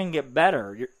 It's not going to get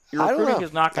better. Your recruiting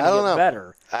is not going to get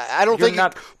better. I don't think...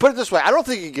 Put it this way. I don't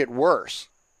think it can get worse.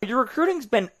 Your recruiting's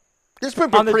been... It's been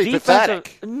pretty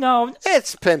pathetic. No.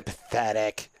 It's been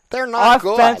pathetic. They're not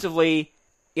good. Offensively,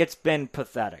 it's been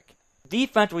pathetic.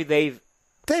 Defensively, they've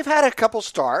had a couple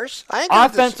stars.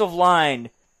 Offensive line,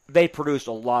 they produced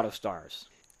a lot of stars.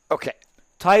 Okay.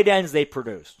 Tight ends, they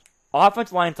produced.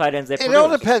 Offensive line, tight ends, they produced. It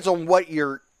all depends on what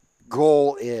your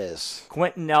goal is.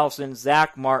 Quentin Nelson,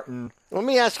 Zach Martin. Let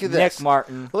me ask you this. Nick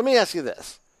Martin. Let me ask you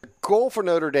this. The goal for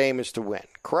Notre Dame is to win,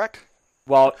 correct?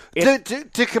 Well,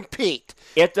 to compete.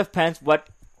 It depends what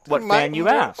fan you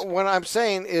ask. What I'm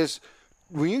saying is,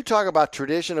 when you talk about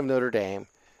tradition of Notre Dame,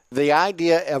 the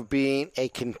idea of being a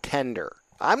contender.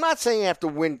 I'm not saying you have to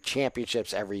win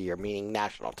championships every year, meaning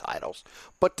national titles,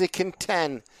 but to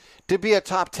contend, to be a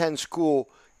top 10 school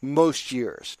most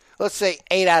years. Let's say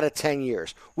 8 out of 10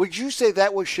 years. Would you say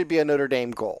that should be a Notre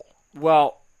Dame goal?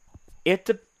 Well, it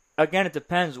again, it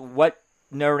depends what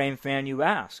Notre Dame fan you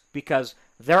ask, because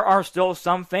there are still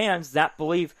some fans that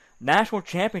believe national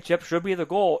championship should be the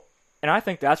goal, and I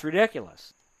think that's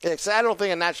ridiculous. Yeah, 'cause I don't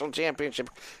think a national championship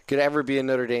could ever be in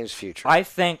Notre Dame's future. I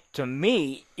think, to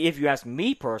me, if you ask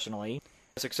me personally,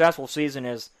 a successful season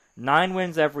is 9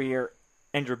 wins every year,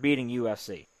 and you're beating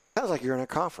USC. Sounds like you're in a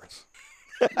conference.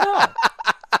 No.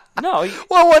 No.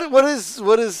 Well, what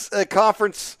is a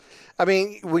conference? I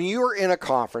mean, when you're in a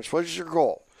conference, what is your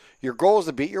goal? Your goal is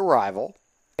to beat your rival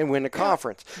and win the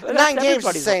conference. 9 games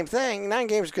is the same thing. 9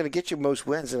 games is going to get you most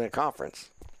wins in a conference.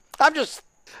 I'm just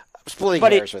splitting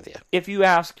hairs with you. If you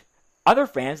ask other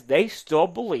fans, they still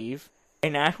believe a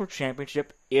national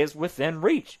championship is within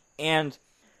reach. And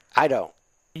I don't.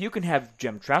 You can have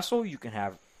Jim Tressel, you can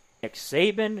have Nick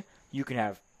Saban, you can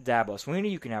have Dabo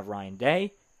Swinney, you can have Ryan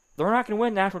Day. They're not going to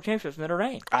win national championships in Notre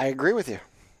Dame. I agree with you.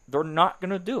 They're not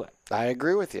going to do it. I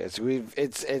agree with you.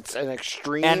 It's an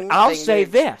extreme and I'll say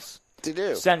this. To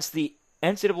do. Since the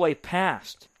NCAA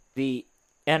passed the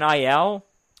NIL,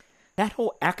 that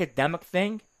whole academic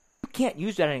thing, you can't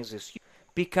use that as an excuse,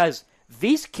 because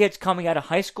these kids coming out of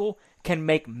high school can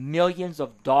make millions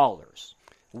of dollars.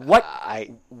 What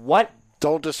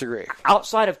don't disagree.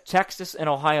 Outside of Texas and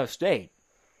Ohio State,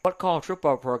 what college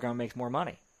football program makes more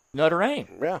money? Notre Dame.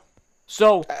 Yeah.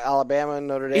 So Alabama,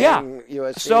 Notre Dame,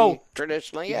 USC, so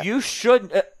traditionally, yeah. You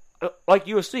should, like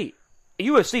USC.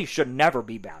 USC should never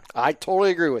be bad. I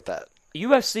totally agree with that.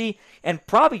 USC and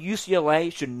probably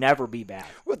UCLA should never be bad.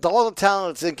 With all the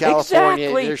talent that's in California,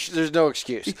 exactly. there's no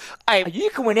excuse. You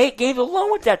can win 8 games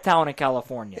alone with that talent in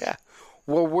California. Yeah.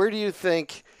 Well, where do you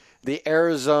think the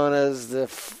Arizonas,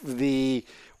 the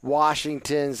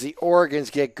Washingtons, the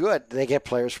Oregons get good? They get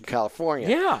players from California.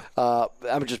 Yeah.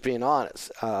 I'm just being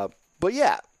honest. But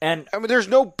yeah. And I mean, there's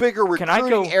no bigger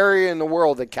recruiting area in the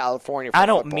world than California for I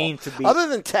don't football. Mean to be. Other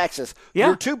than Texas,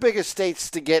 your 2 biggest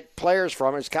states to get players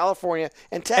from is California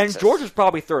and Texas. And Georgia's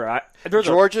probably third.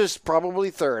 Georgia's probably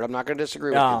third. I'm not going to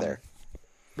disagree with you there.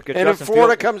 And Justin if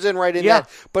Florida Fields, comes in right in that.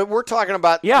 But we're talking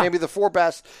about maybe the 4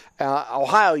 best.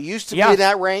 Ohio used to be in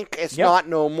that rank. It's not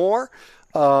no more.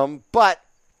 But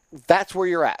that's where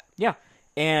you're at. Yeah.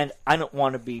 And I don't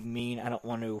want to be mean. I don't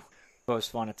want to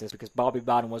post fun at this, because Bobby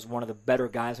Bowden was one of the better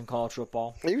guys in college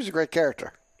football. He was a great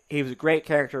character. He was a great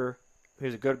character. He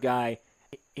was a good guy.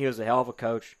 He was a hell of a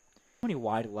coach. How many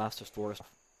wide lefts is Florida?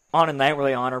 On a night where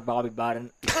they honor Bobby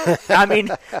Bowden. I mean,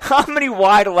 how many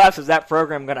wide lefts is that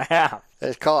program going to have?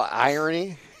 It's called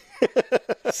irony.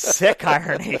 Sick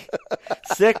irony.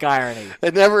 Sick irony.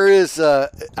 It never is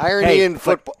irony in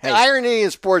football. Irony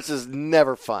in sports is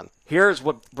never fun. Here's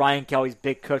what Brian Kelly's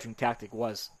big coaching tactic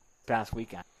was past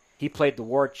weekend. He played the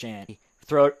war chant. He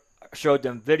showed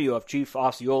them video of Chief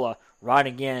Osceola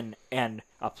riding in and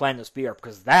playing the spear,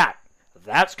 because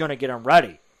that's going to get them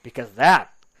ready, because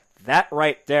that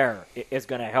right there is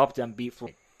going to help them beat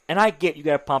Florida. And I get you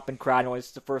got a pump and crowd noise.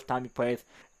 It's the first time you play with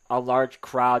a large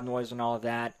crowd noise and all of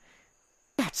that.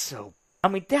 That's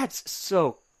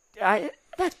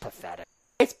pathetic.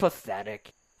 It's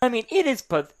pathetic. I mean, it is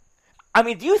pathetic. I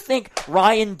mean, do you think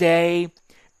Ryan Day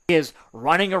is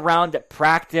running around at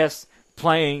practice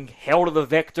playing Hail to the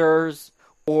Victors?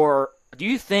 Or do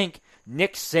you think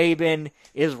Nick Saban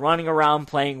is running around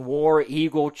playing War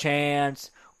Eagle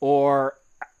chants? Or,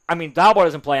 I mean, Dabo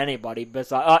doesn't play anybody,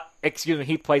 but excuse me,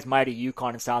 he plays mighty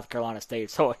UConn and South Carolina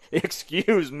State, so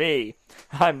excuse me.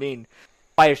 I mean,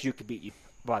 ISU could beat you,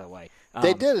 by the way.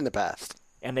 They did in the past.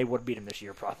 And they would beat him this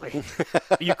year, probably.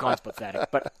 UConn's pathetic,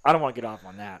 but I don't want to get off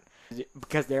on that,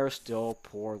 because they're still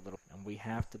poor little, and we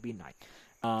have to be nice.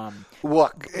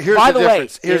 Look, here's the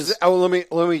difference.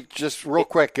 Let me just real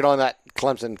quick get on that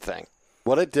Clemson thing.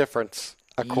 What a difference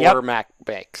a quarterback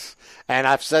makes. And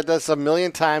I've said this a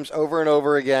million times over and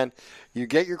over again. You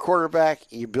get your quarterback,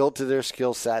 you build to their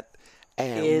skill set.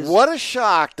 And what a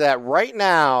shock that right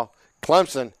now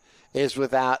Clemson is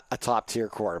without a top-tier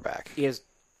quarterback. Is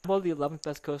Dabo the 11th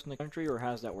best coach in the country, or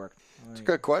how does that work? It's a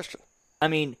good question. I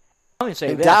mean, I'm going to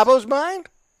say in this. Dabo's mind,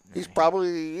 he's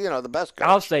probably, the best coach.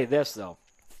 I'll say this, though.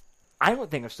 I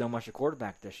don't think there's so much a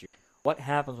quarterback this year. What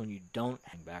happens when you don't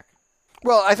hang back?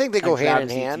 Well, I think they go hand in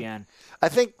hand. Etienne. I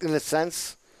think, in a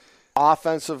sense,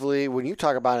 offensively, when you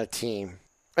talk about a team,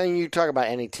 and you talk about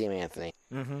any team, Anthony,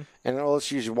 and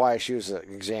let's use YSU as an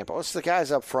example. It's the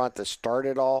guys up front that start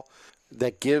it all,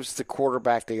 that gives the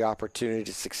quarterback the opportunity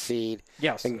to succeed,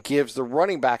 and gives the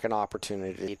running back an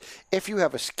opportunity. If you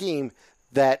have a scheme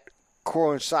that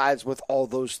coincides with all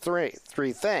those three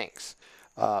things.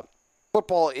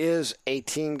 Football is a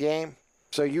team game,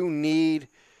 so you need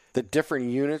the different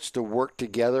units to work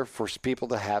together for people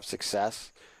to have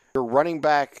success. Your running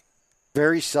back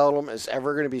very seldom is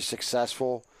ever going to be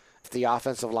successful if the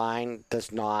offensive line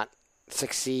does not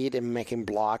succeed in making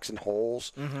blocks and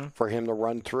holes for him to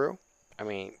run through. I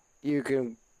mean, you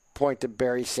can point to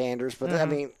Barry Sanders, but I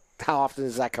mean, how often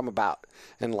does that come about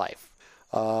in life?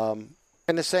 And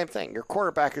the same thing. Your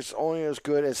quarterback is only as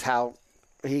good as how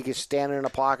he can stand in a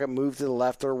pocket, move to the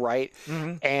left or right,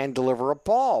 and deliver a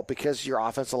ball because your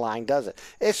offensive line does it.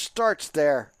 It starts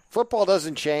there. Football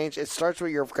doesn't change. It starts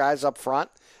with your guys up front.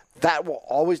 That will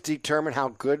always determine how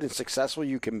good and successful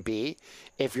you can be.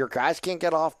 If your guys can't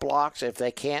get off blocks, if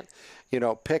they can't,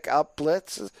 pick up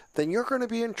blitzes, then you're going to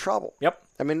be in trouble. Yep.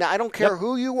 I mean, I don't care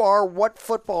who you are, what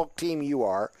football team you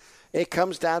are. It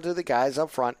comes down to the guys up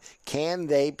front. Can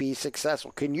they be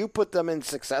successful? Can you put them in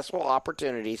successful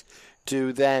opportunities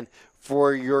to then,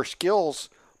 for your skills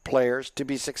players to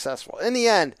be successful? In the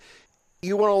end,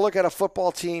 you want to look at a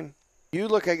football team, you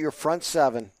look at your front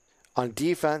seven on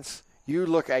defense, you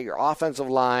look at your offensive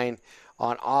line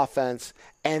on offense,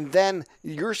 and then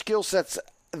your skill sets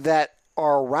that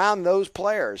are around those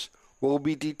players will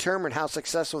be determined how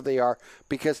successful they are.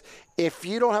 Because if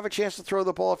you don't have a chance to throw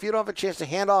the ball, if you don't have a chance to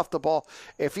hand off the ball,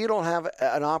 if you don't have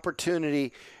an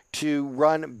opportunity to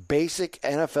run basic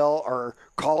NFL or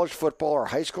college football or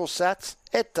high school sets,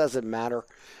 it doesn't matter.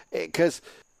 Because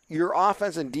your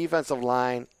offense and defensive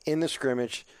line in the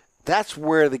scrimmage, that's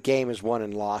where the game is won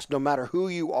and lost, no matter who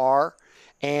you are.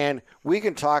 And we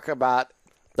can talk about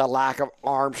the lack of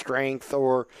arm strength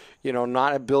or,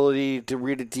 not ability to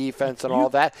read a defense and all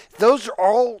that. Those are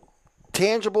all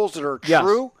tangibles that are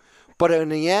true. But in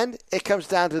the end, it comes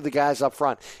down to the guys up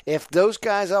front. If those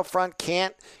guys up front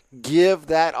can't give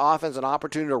that offense an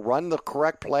opportunity to run the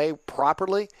correct play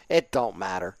properly, it don't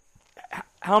matter.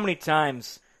 How many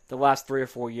times the last 3 or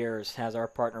 4 years has our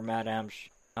partner Matt Amsch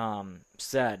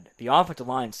said the offensive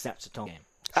line sets the tone game?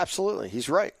 Absolutely. He's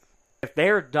right. If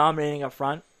they're dominating up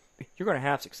front, you're going to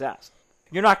have success.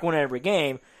 You're not going to every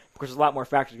game because there's a lot more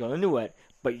factors going into it,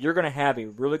 but you're going to have a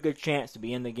really good chance to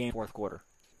be in the game fourth quarter.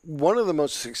 One of the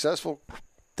most successful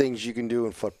things you can do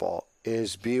in football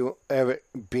is be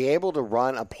able to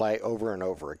run a play over and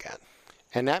over again.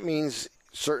 And that means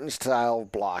certain style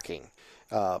of blocking.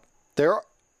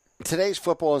 Today's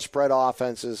football and spread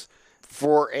offenses,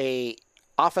 for a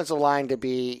offensive line to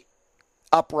be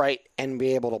upright and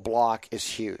be able to block is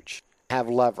huge. Have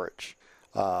leverage.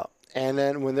 And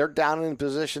then when they're down in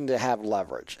position to have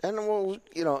leverage. And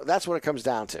that's what it comes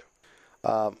down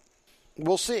to.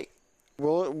 We'll see.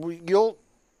 The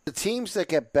teams that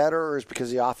get better is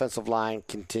because the offensive line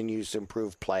continues to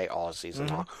improve play all season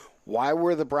long. Why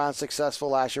were the Browns successful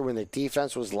last year when the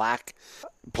defense was lack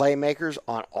playmakers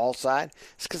on all sides?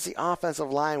 It's because the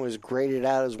offensive line was graded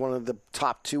out as one of the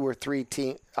top 2 or 3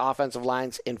 team offensive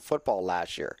lines in football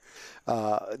last year.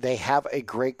 They have a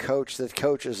great coach that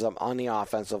coaches them on the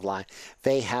offensive line.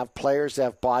 They have players that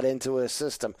have bought into a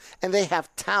system, and they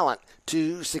have talent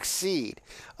to succeed.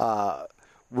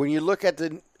 When you look at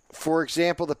for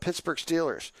example, the Pittsburgh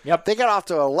Steelers. They got off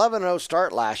to an 11-0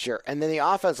 start last year, and then the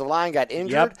offensive line got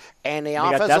injured, and the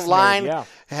offensive line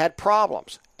had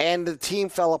problems, and the team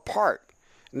fell apart.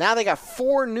 Now they got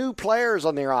 4 new players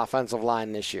on their offensive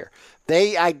line this year.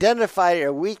 They identified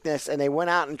a weakness, and they went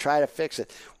out and tried to fix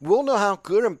it. We'll know how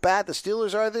good and bad the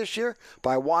Steelers are this year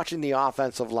by watching the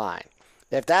offensive line.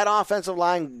 If that offensive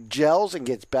line gels and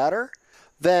gets better,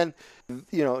 then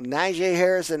Najee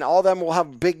Harris and all them will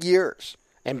have big years.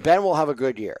 And Ben will have a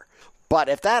good year. But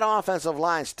if that offensive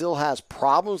line still has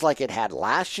problems like it had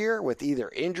last year with either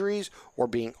injuries or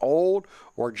being old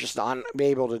or just not be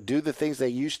able to do the things they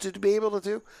used to be able to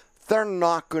do, they're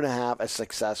not going to have a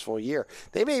successful year.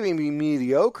 They may be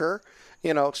mediocre,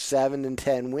 7 and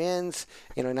 10 wins.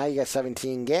 Now you got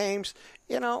 17 games.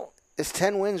 Is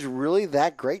 10 wins really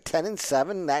that great? 10 and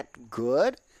 7 that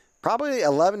good? Probably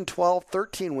 11, 12,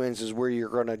 13 wins is where you're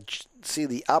going to see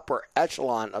the upper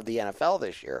echelon of the NFL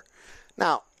this year.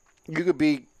 Now, you could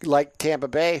be like Tampa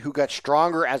Bay, who got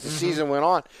stronger as the season went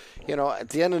on. At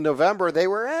the end of November, they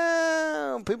were,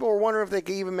 people were wondering if they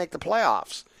could even make the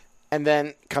playoffs. And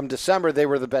then come December, they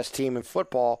were the best team in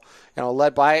football,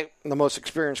 led by the most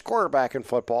experienced quarterback in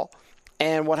football.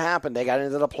 And what happened? They got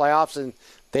into the playoffs, and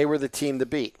they were the team to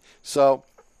beat. So,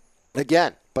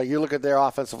 again, but you look at their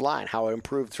offensive line, how it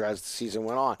improved as the season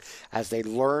went on, as they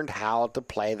learned how to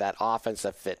play that offense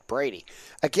that fit Brady.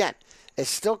 Again, it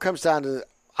still comes down to,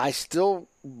 I still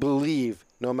believe,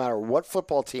 no matter what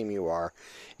football team you are,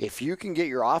 if you can get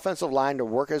your offensive line to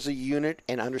work as a unit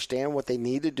and understand what they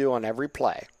need to do on every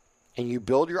play, and you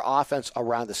build your offense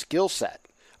around the skill set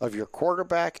of your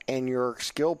quarterback and your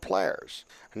skilled players,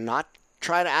 not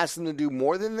try to ask them to do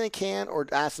more than they can or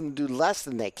ask them to do less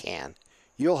than they can,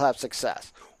 you'll have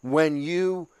success. When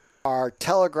you are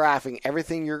telegraphing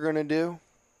everything you're going to do,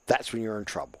 that's when you're in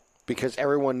trouble because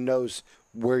everyone knows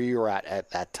where you're at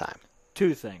that time.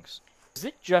 Two things. Is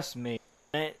it just me?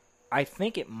 I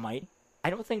think it might. I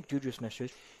don't think Juju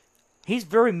Smith-Schuster. He's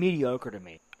very mediocre to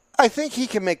me. I think he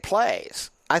can make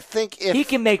plays. I think if he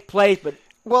can make plays, but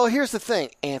well, here's the thing,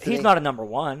 Anthony. He's not a number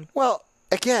one. Well,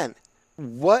 again,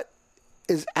 what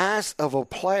is asked of a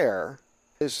player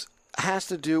has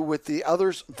to do with the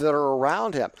others that are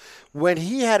around him. When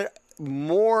he had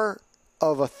more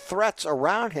of a threats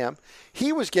around him,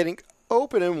 he was getting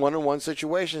open in one-on-one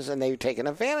situations, and they've taken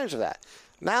advantage of that.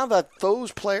 Now that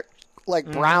those players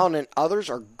like Brown and others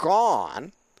are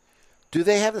gone, do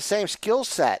they have the same skill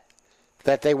set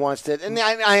that they once did? And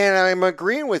I'm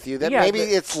agreeing with you that maybe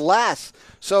it's less.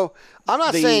 So I'm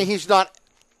not saying he's not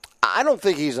 – I don't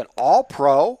think he's an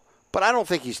all-pro, but I don't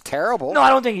think he's terrible. No, I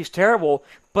don't think he's terrible,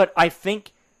 but I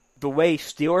think the way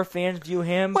Steeler fans view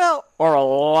him are a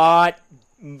lot –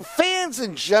 fans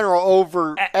in general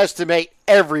overestimate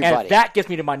everybody. And that gets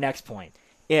me to my next point,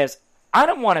 is I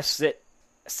don't want to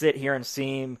sit here and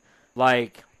seem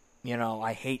like,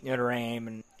 I hate Notre Dame,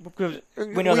 and because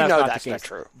we know that's not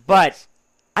true. But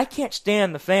I can't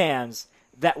stand the fans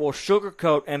that will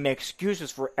sugarcoat and make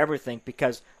excuses for everything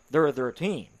because they're their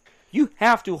team. You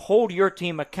have to hold your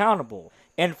team accountable.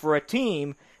 And for a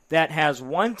team that has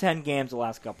won 10 games the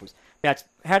last couple weeks, that's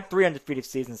had 3 undefeated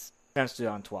seasons since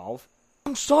 2012,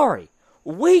 I'm sorry.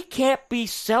 We can't be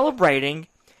celebrating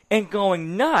and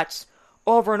going nuts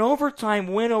over an overtime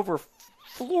win over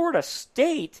Florida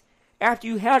State after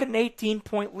you had an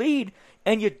 18-point lead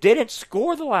and you didn't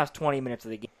score the last 20 minutes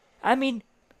of the game. I mean,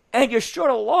 and you should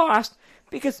have lost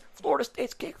because Florida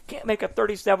State can't make a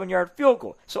 37-yard field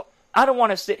goal. So I don't want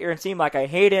to sit here and seem like I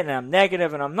hate it and I'm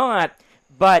negative and I'm not,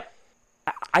 but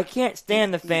I can't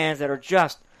stand the fans that are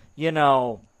just,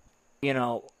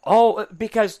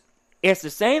 because it's the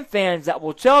same fans that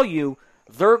will tell you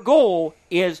their goal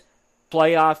is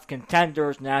playoff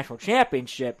contenders, national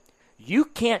championship. You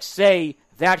can't say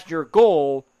that's your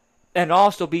goal and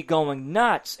also be going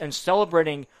nuts and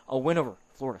celebrating a win over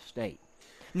Florida State.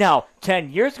 Now, 10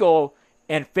 years ago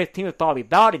and 15 with Bobby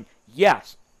Bowden,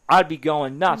 yes, I'd be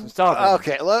going nuts and celebrating.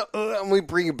 Okay, let me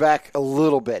bring you back a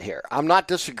little bit here. I'm not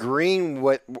disagreeing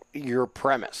with your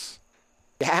premise.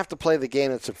 You have to play the game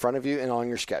that's in front of you and on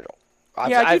your schedule.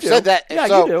 I've said that. Yeah,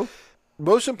 so, you do.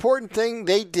 Most important thing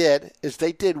they did is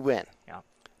they did win. Yeah.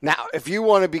 Now, if you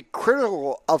want to be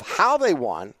critical of how they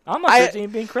won, I'm not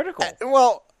being critical.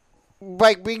 Well,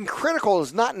 like being critical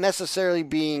is not necessarily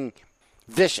being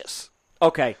vicious.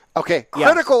 Okay.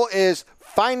 Critical is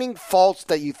finding faults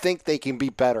that you think they can be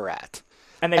better at.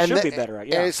 And they should be better at,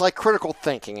 yeah. And it's like critical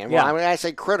thinking. And when I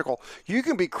say critical, you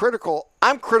can be critical.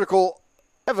 I'm critical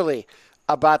heavily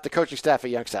about the coaching staff at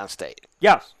Youngstown State.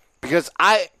 Yes. Because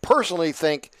I personally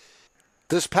think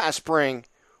this past spring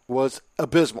was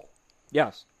abysmal.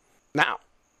 Yes. Now,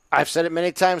 I've said it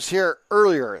many times here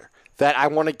earlier that I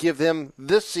want to give him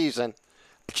this season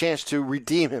a chance to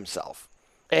redeem himself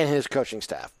and his coaching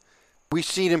staff. We've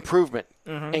seen improvement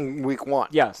in week 1.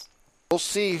 Yes. We'll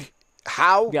see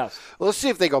how. Yes. Let's see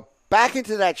if they go back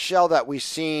into that shell that we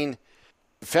seen in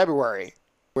February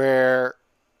where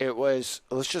it was,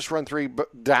 let's just run 3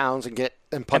 downs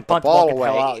and punt the ball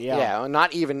away. Out, yeah, and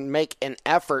not even make an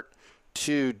effort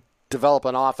to develop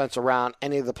an offense around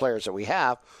any of the players that we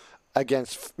have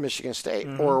against Michigan State.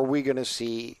 Or are we going to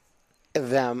see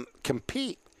them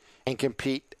compete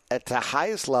at the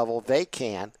highest level they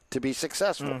can to be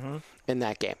successful in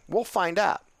that game? We'll find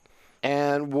out,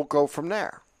 and we'll go from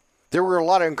there. There were a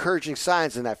lot of encouraging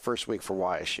signs in that first week for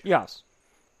YSU. Yes.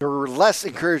 There were less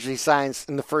encouraging signs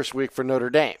in the first week for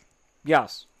Notre Dame.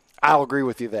 Yes. I'll agree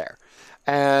with you there.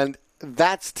 And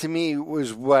that's, to me,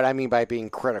 was what I mean by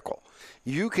being critical.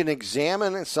 You can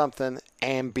examine something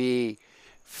and be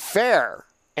fair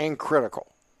and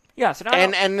critical. Yes.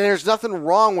 And there's nothing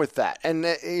wrong with that. And,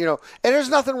 and there's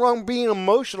nothing wrong being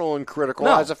emotional and critical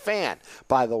as a fan,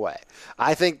 by the way.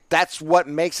 I think that's what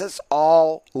makes us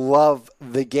all love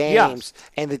the games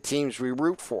and the teams we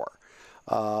root for.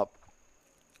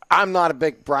 I'm not a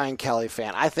big Brian Kelly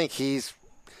fan. I think he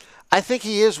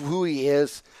is who he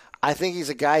is. I think he's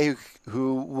a guy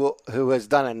who has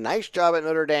done a nice job at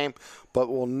Notre Dame, but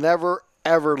will never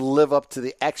ever live up to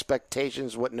the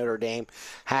expectations what Notre Dame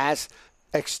has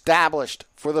established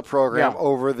for the program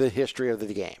over the history of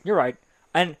the game. You're right,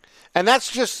 and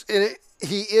that's just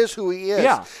he is who he is.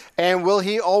 Yeah. And will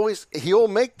he always? He'll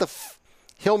make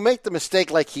the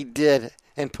mistake like he did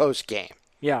in post game.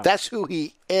 Yeah, that's who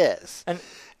he is. And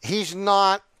he's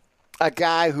not a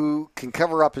guy who can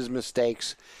cover up his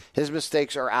mistakes. His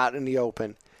mistakes are out in the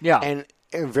open. Yeah. And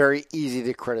very easy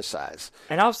to criticize.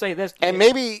 And I'll say this. And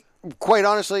maybe, quite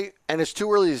honestly, and it's too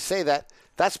early to say that,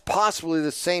 that's possibly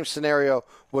the same scenario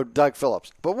with Doug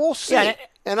Phillips. But we'll see. Yeah,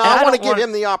 and I want to give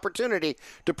him the opportunity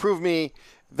to prove me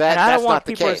that that's not the case. And I don't want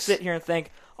people to sit here and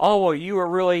think, oh, well, you were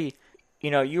really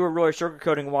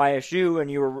sugarcoating YSU and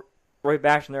you were really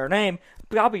bashing their name.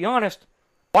 But I'll be honest,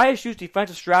 YSU's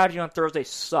defensive strategy on Thursday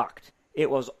sucked. It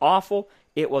was awful.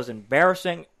 It was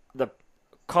embarrassing.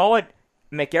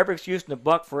 Make every excuse in the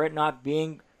book for it not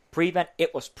being prevent.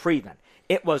 It was prevent.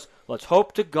 It was, let's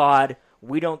hope to God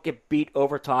we don't get beat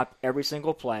over top every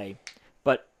single play.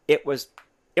 But it was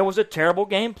a terrible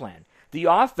game plan. The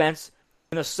offense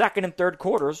in the second and third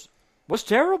quarters was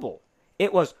terrible.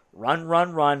 It was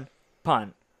run,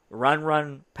 punt.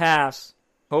 Run, pass.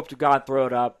 Hope to God throw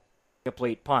it up.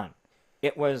 Complete punt.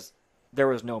 There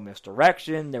was no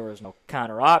misdirection. There was no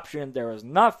counter option. There was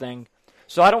nothing.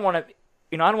 So I don't want to,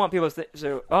 I don't want people to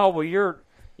say, oh, well, your,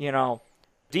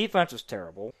 defense was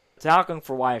terrible. Tackling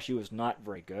for YSU was not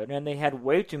very good, and they had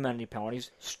way too many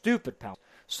penalties, stupid penalties.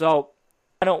 So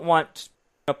I don't want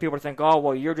people to think, oh,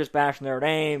 well, you're just bashing their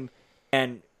name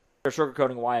and they're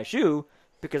sugarcoating YSU,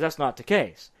 because that's not the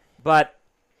case. But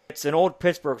it's an old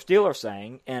Pittsburgh Steelers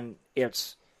saying, and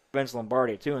it's Vince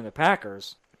Lombardi too in the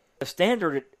Packers, the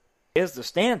standard is the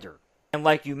standard. And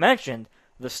like you mentioned,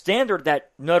 the standard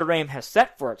that Notre Dame has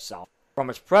set for itself from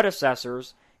its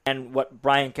predecessors and what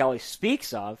Brian Kelly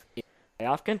speaks of is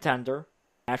playoff contender,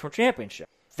 national championship.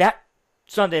 That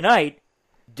Sunday night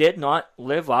did not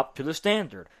live up to the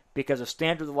standard, because the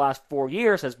standard of the last 4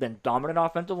 years has been dominant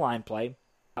offensive line play,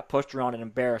 got pushed around and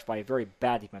embarrassed by a very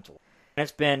bad defensive line. And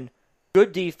it's been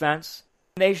good defense,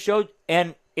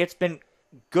 and it's been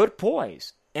good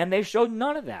poise, and they showed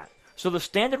none of that. So the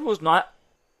standard was not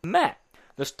met.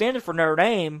 The standard for Notre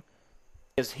Dame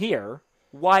is here.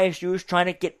 YSU is trying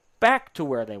to get back to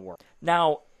where they were.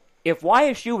 Now, if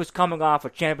YSU was coming off a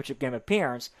championship game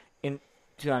appearance in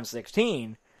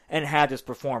 2016 and had this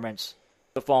performance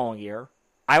the following year,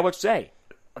 I would say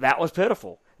that was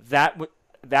pitiful. That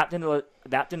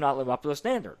did not live up to the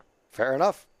standard. Fair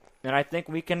enough. And I think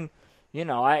we can,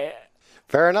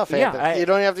 Fair enough, yeah, Anthony. You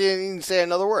don't have to even say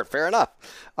another word. Fair enough.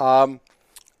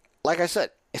 Like I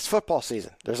said, it's football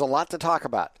season. There's a lot to talk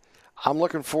about. I'm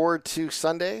looking forward to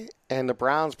Sunday and the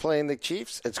Browns playing the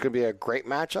Chiefs. It's going to be a great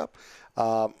matchup.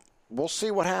 We'll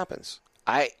see what happens.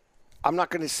 I'm not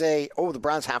going to say, the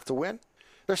Browns have to win.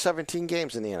 There's 17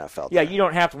 games in the NFL. Yeah, you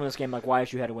don't have to win this game like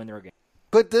YSU had to win their game.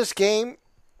 Could this game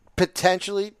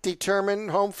potentially determine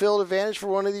home field advantage for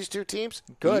one of these two teams?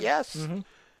 Good. Yes. Mm-hmm.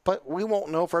 But we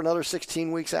won't know for another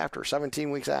 16 weeks after, 17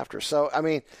 weeks after. So,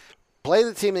 play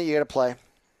the team that you got to play.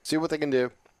 See what they can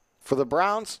do. For the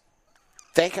Browns,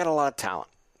 they got a lot of talent.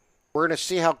 We're going to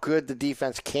see how good the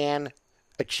defense can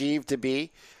achieve to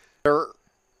be. There's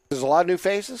a lot of new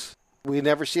faces. We've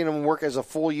never seen them work as a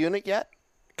full unit yet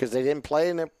because they didn't play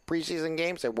in the preseason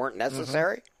games. They weren't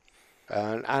necessary.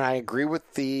 And I agree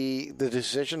with the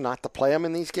decision not to play them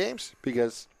in these games,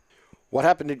 because what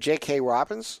happened to J.K.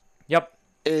 Robbins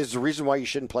is the reason why you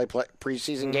shouldn't play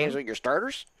preseason games with your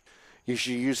starters. You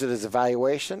should use it as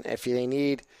evaluation. If they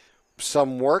need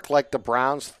some work, like the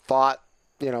Browns thought,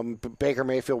 Baker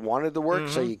Mayfield wanted the work,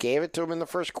 so you gave it to him in the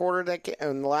first quarter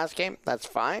in the last game, that's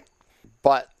fine.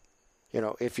 But,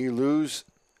 if you lose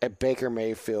a Baker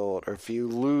Mayfield, or if you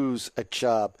lose a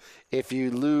Chubb, if you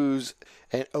lose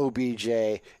an OBJ,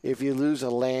 if you lose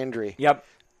a Landry,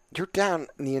 you're down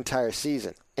the entire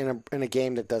season in a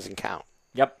game that doesn't count.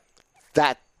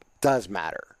 That does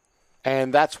matter.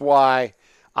 And that's why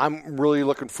I'm really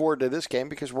looking forward to this game,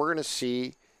 because we're going to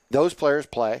see those players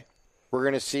play. We're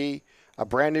going to see a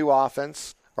brand new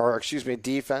defense.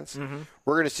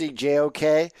 We're going to see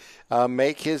JOK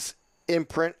make his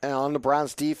imprint on the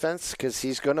Browns defense, because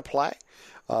he's going to play.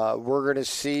 We're going to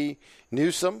see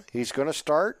Newsome. He's going to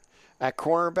start at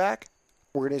cornerback.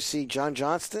 We're going to see John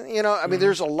Johnston.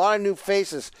 There's a lot of new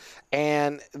faces.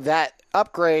 And that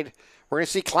upgrade, we're going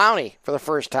to see Clowney for the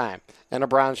first time in a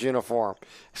Browns uniform.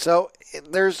 So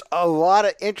there's a lot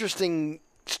of interesting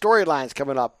storylines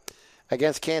coming up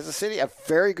against Kansas City, a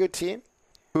very good team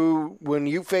who, when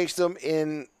you faced them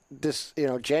in this,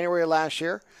 January of last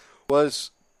year,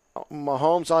 was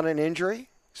Mahomes on an injury.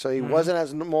 So he wasn't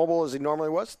as mobile as he normally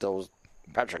was. Still was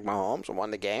Patrick Mahomes and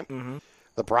won the game.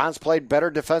 The Browns played better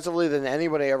defensively than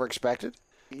anybody ever expected.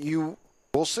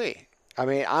 We'll see.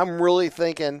 I'm really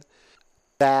thinking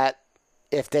that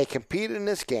if they compete in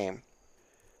this game,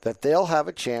 that they'll have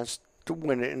a chance to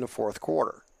win it in the fourth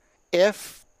quarter.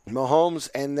 If Mahomes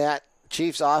and that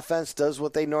Chiefs offense does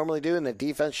what they normally do and the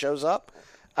defense shows up,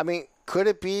 I mean, could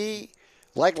it be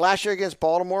like last year against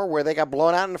Baltimore where they got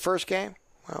blown out in the first game?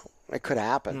 Well, it could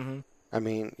happen. Mm-hmm. I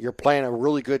mean, you're playing a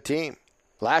really good team.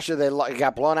 Last year they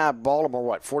got blown out at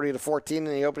Baltimore, 40-14 in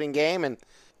the opening game, and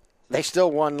they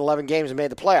still won 11 games and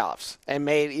made the playoffs and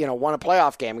won a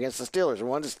playoff game against the Steelers and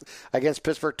won against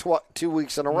Pittsburgh 2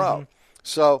 weeks in a row.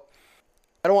 So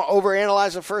I don't want to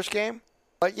overanalyze the first game,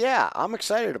 but yeah, I'm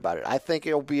excited about it. I think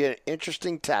it'll be an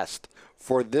interesting test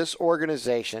for this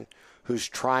organization who's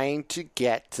trying to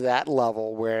get to that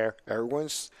level where everyone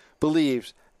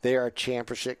believes they are a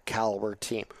championship caliber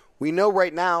team. We know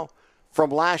right now from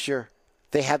last year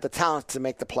they had the talent to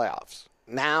make the playoffs.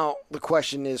 Now the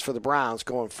question is for the Browns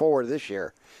going forward this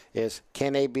year is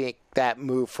can they make that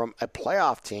move from a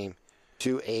playoff team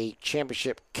to a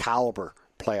championship caliber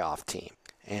playoff team?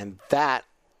 And that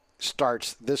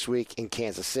starts this week in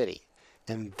Kansas City.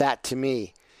 And that to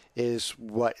me is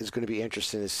what is going to be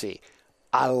interesting to see.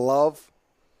 I love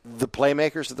the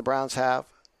playmakers that the Browns have.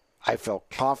 I feel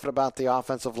confident about the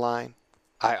offensive line.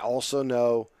 I also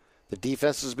know the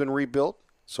defense has been rebuilt,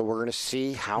 so we're going to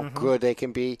see how good they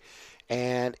can be.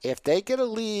 And if they get a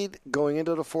lead going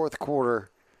into the fourth quarter,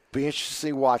 it'll be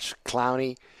interesting to watch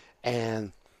Clowney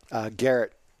and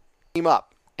Garrett team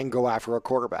up and go after a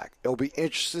quarterback. It'll be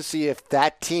interesting to see if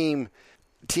that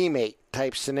teammate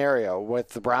type scenario with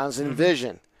the Browns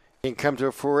envision can come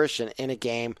to fruition in a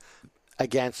game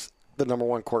against the number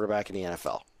one quarterback in the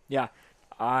NFL. Yeah,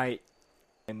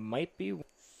 it might be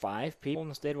 5 people in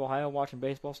the state of Ohio watching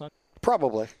baseball Sunday.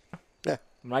 Probably. Yeah.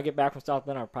 When I get back from South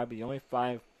Bend, I'll probably be the only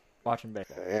 5 watching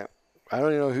baseball. Yeah. I don't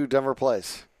even know who Denver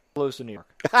plays. Close to New York.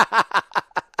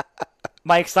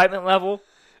 My excitement level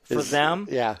for them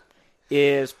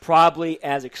is probably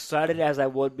as excited as I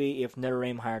would be if Notre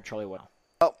Dame hired Charlie Waddle.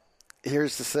 Oh,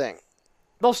 here's the thing.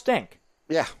 They'll stink.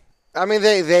 Yeah. I mean,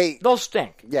 they'll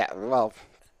stink. Yeah, well.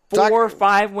 4 or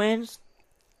 5 wins.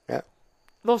 Yeah.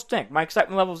 They'll stink. My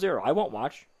excitement level is 0. I won't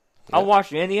watch. Yeah. I'll watch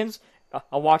the Indians.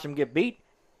 I'll watch them get beat.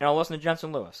 And I'll listen to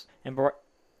Jensen Lewis. And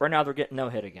right now they're getting no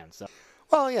hit again. So.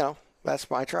 Well, that's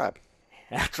my tribe.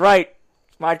 That's right.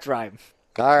 It's my tribe.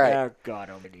 All right. Oh, God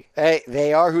almighty. Hey,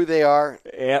 they are who they are.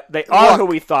 Yep, they are who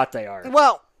we thought they are.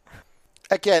 Well,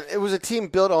 again, it was a team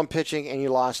built on pitching, and you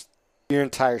lost your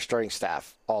entire starting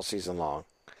staff all season long.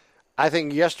 I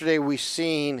think yesterday we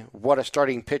seen what a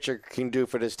starting pitcher can do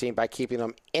for this team by keeping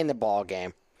them in the ball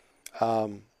game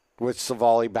with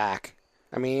Savali back.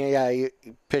 I mean, yeah, you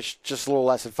pitched just a little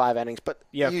less than 5 innings, but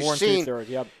 4 and 2/3.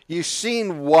 Yep. You've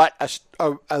seen what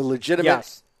a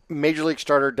legitimate major league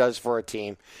starter does for a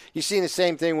team. You've seen the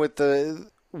same thing with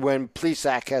when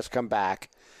Plesac has come back.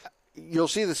 You'll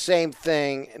see the same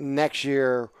thing next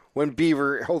year when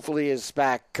Beaver hopefully is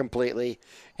back completely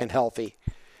and healthy.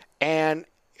 And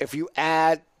if you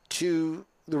add to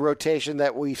the rotation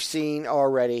that we've seen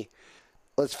already,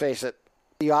 let's face it,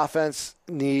 the offense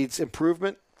needs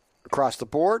improvement across the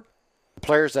board. The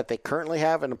players that they currently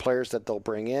have and the players that they'll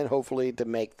bring in, hopefully, to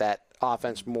make that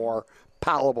offense more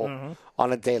palatable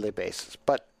on a daily basis.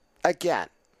 But again,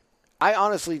 I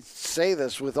honestly say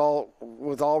this with all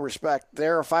respect.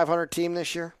 They're a 500 team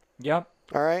this year. Yep.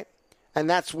 All right? And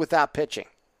that's without pitching,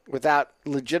 without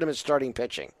legitimate starting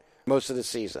pitching most of the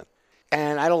season.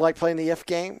 And I don't like playing the if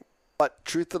game, but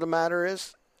truth of the matter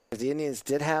is, if the Indians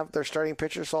did have their starting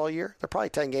pitchers all year, they're probably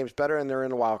 10 games better and they're in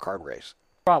the wild card race.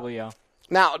 Probably, yeah.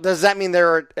 Now, does that mean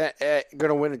they're going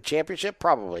to win a championship?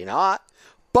 Probably not.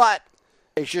 But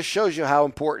it just shows you how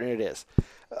important it is.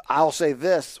 I'll say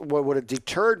this. What would have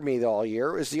deterred me all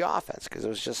year is the offense because it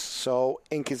was just so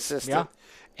inconsistent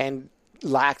and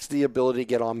lacks the ability to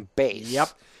get on base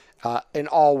in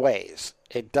all ways.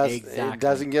 It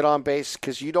doesn't get on base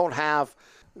because you don't have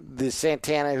the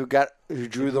Santana who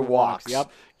drew the walks.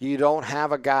 Yep. You don't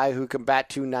have a guy who can bat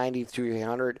 290,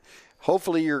 300.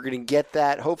 Hopefully you're going to get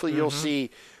that. Hopefully you'll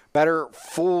see better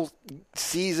full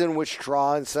season with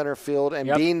Straw in center field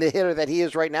and being the hitter that he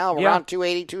is right now, around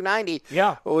 280, 290,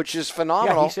 which is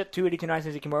phenomenal. Yeah, he's hit 280, 290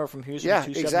 since he came over from Houston,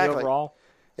 270 exactly. overall.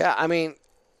 Yeah, I mean,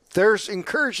 there's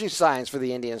encouraging signs for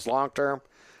the Indians long term.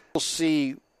 We'll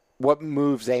see what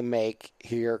moves they make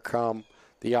here come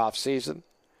the offseason.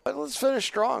 But let's finish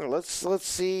strong. Let's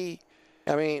see.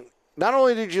 I mean, not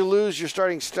only did you lose your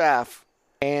starting staff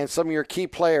and some of your key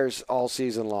players all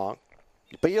season long,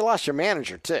 but you lost your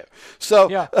manager too. So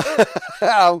it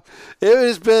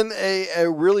has been a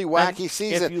really wacky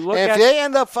season. If they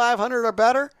end up 500 or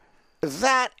better,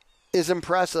 that is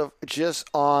impressive just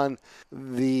on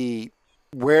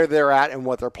where they're at and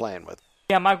what they're playing with.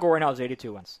 Yeah, my goal right now is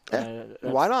 82 wins.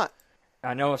 Why not?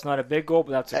 I know it's not a big goal,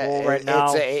 but that's a goal right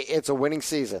now. It's a winning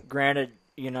season. Granted,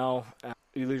 you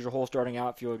lose your whole starting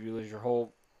outfield, you lose your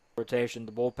whole rotation.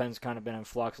 The bullpen's kind of been in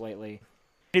flux lately.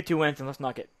 2 wins, and let's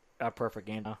not get a perfect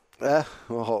game now.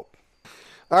 We'll hope.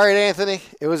 All right, Anthony.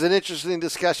 It was an interesting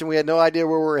discussion. We had no idea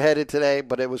where we were headed today,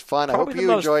 but it was fun. Probably I hope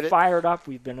you enjoyed it. Fired up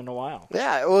we've been in a while.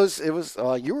 Yeah, it was.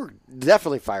 You were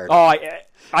definitely fired up. Oh,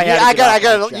 I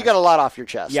got a lot off your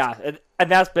chest. Yeah,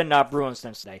 and that's been brewing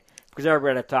since today because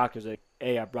everybody I talked to is like,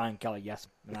 "Hey, Brian Kelly, yes,"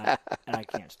 and I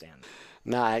can't stand it.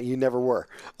 Nah, you never were.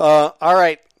 All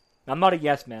right. I'm not a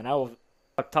yes man. I'll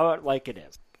tell it like it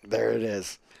is. There it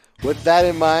is. With that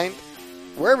in mind,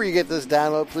 wherever you get this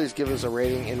download, please give us a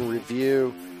rating and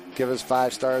review. Give us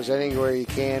 5 stars anywhere you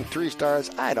can. 3 stars,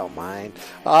 I don't mind.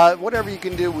 Whatever you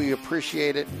can do, we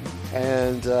appreciate it.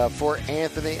 And for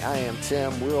Anthony, I am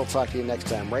Tim. We will talk to you next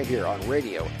time right here on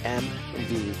Radio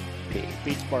MVP.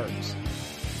 Beat Spartans.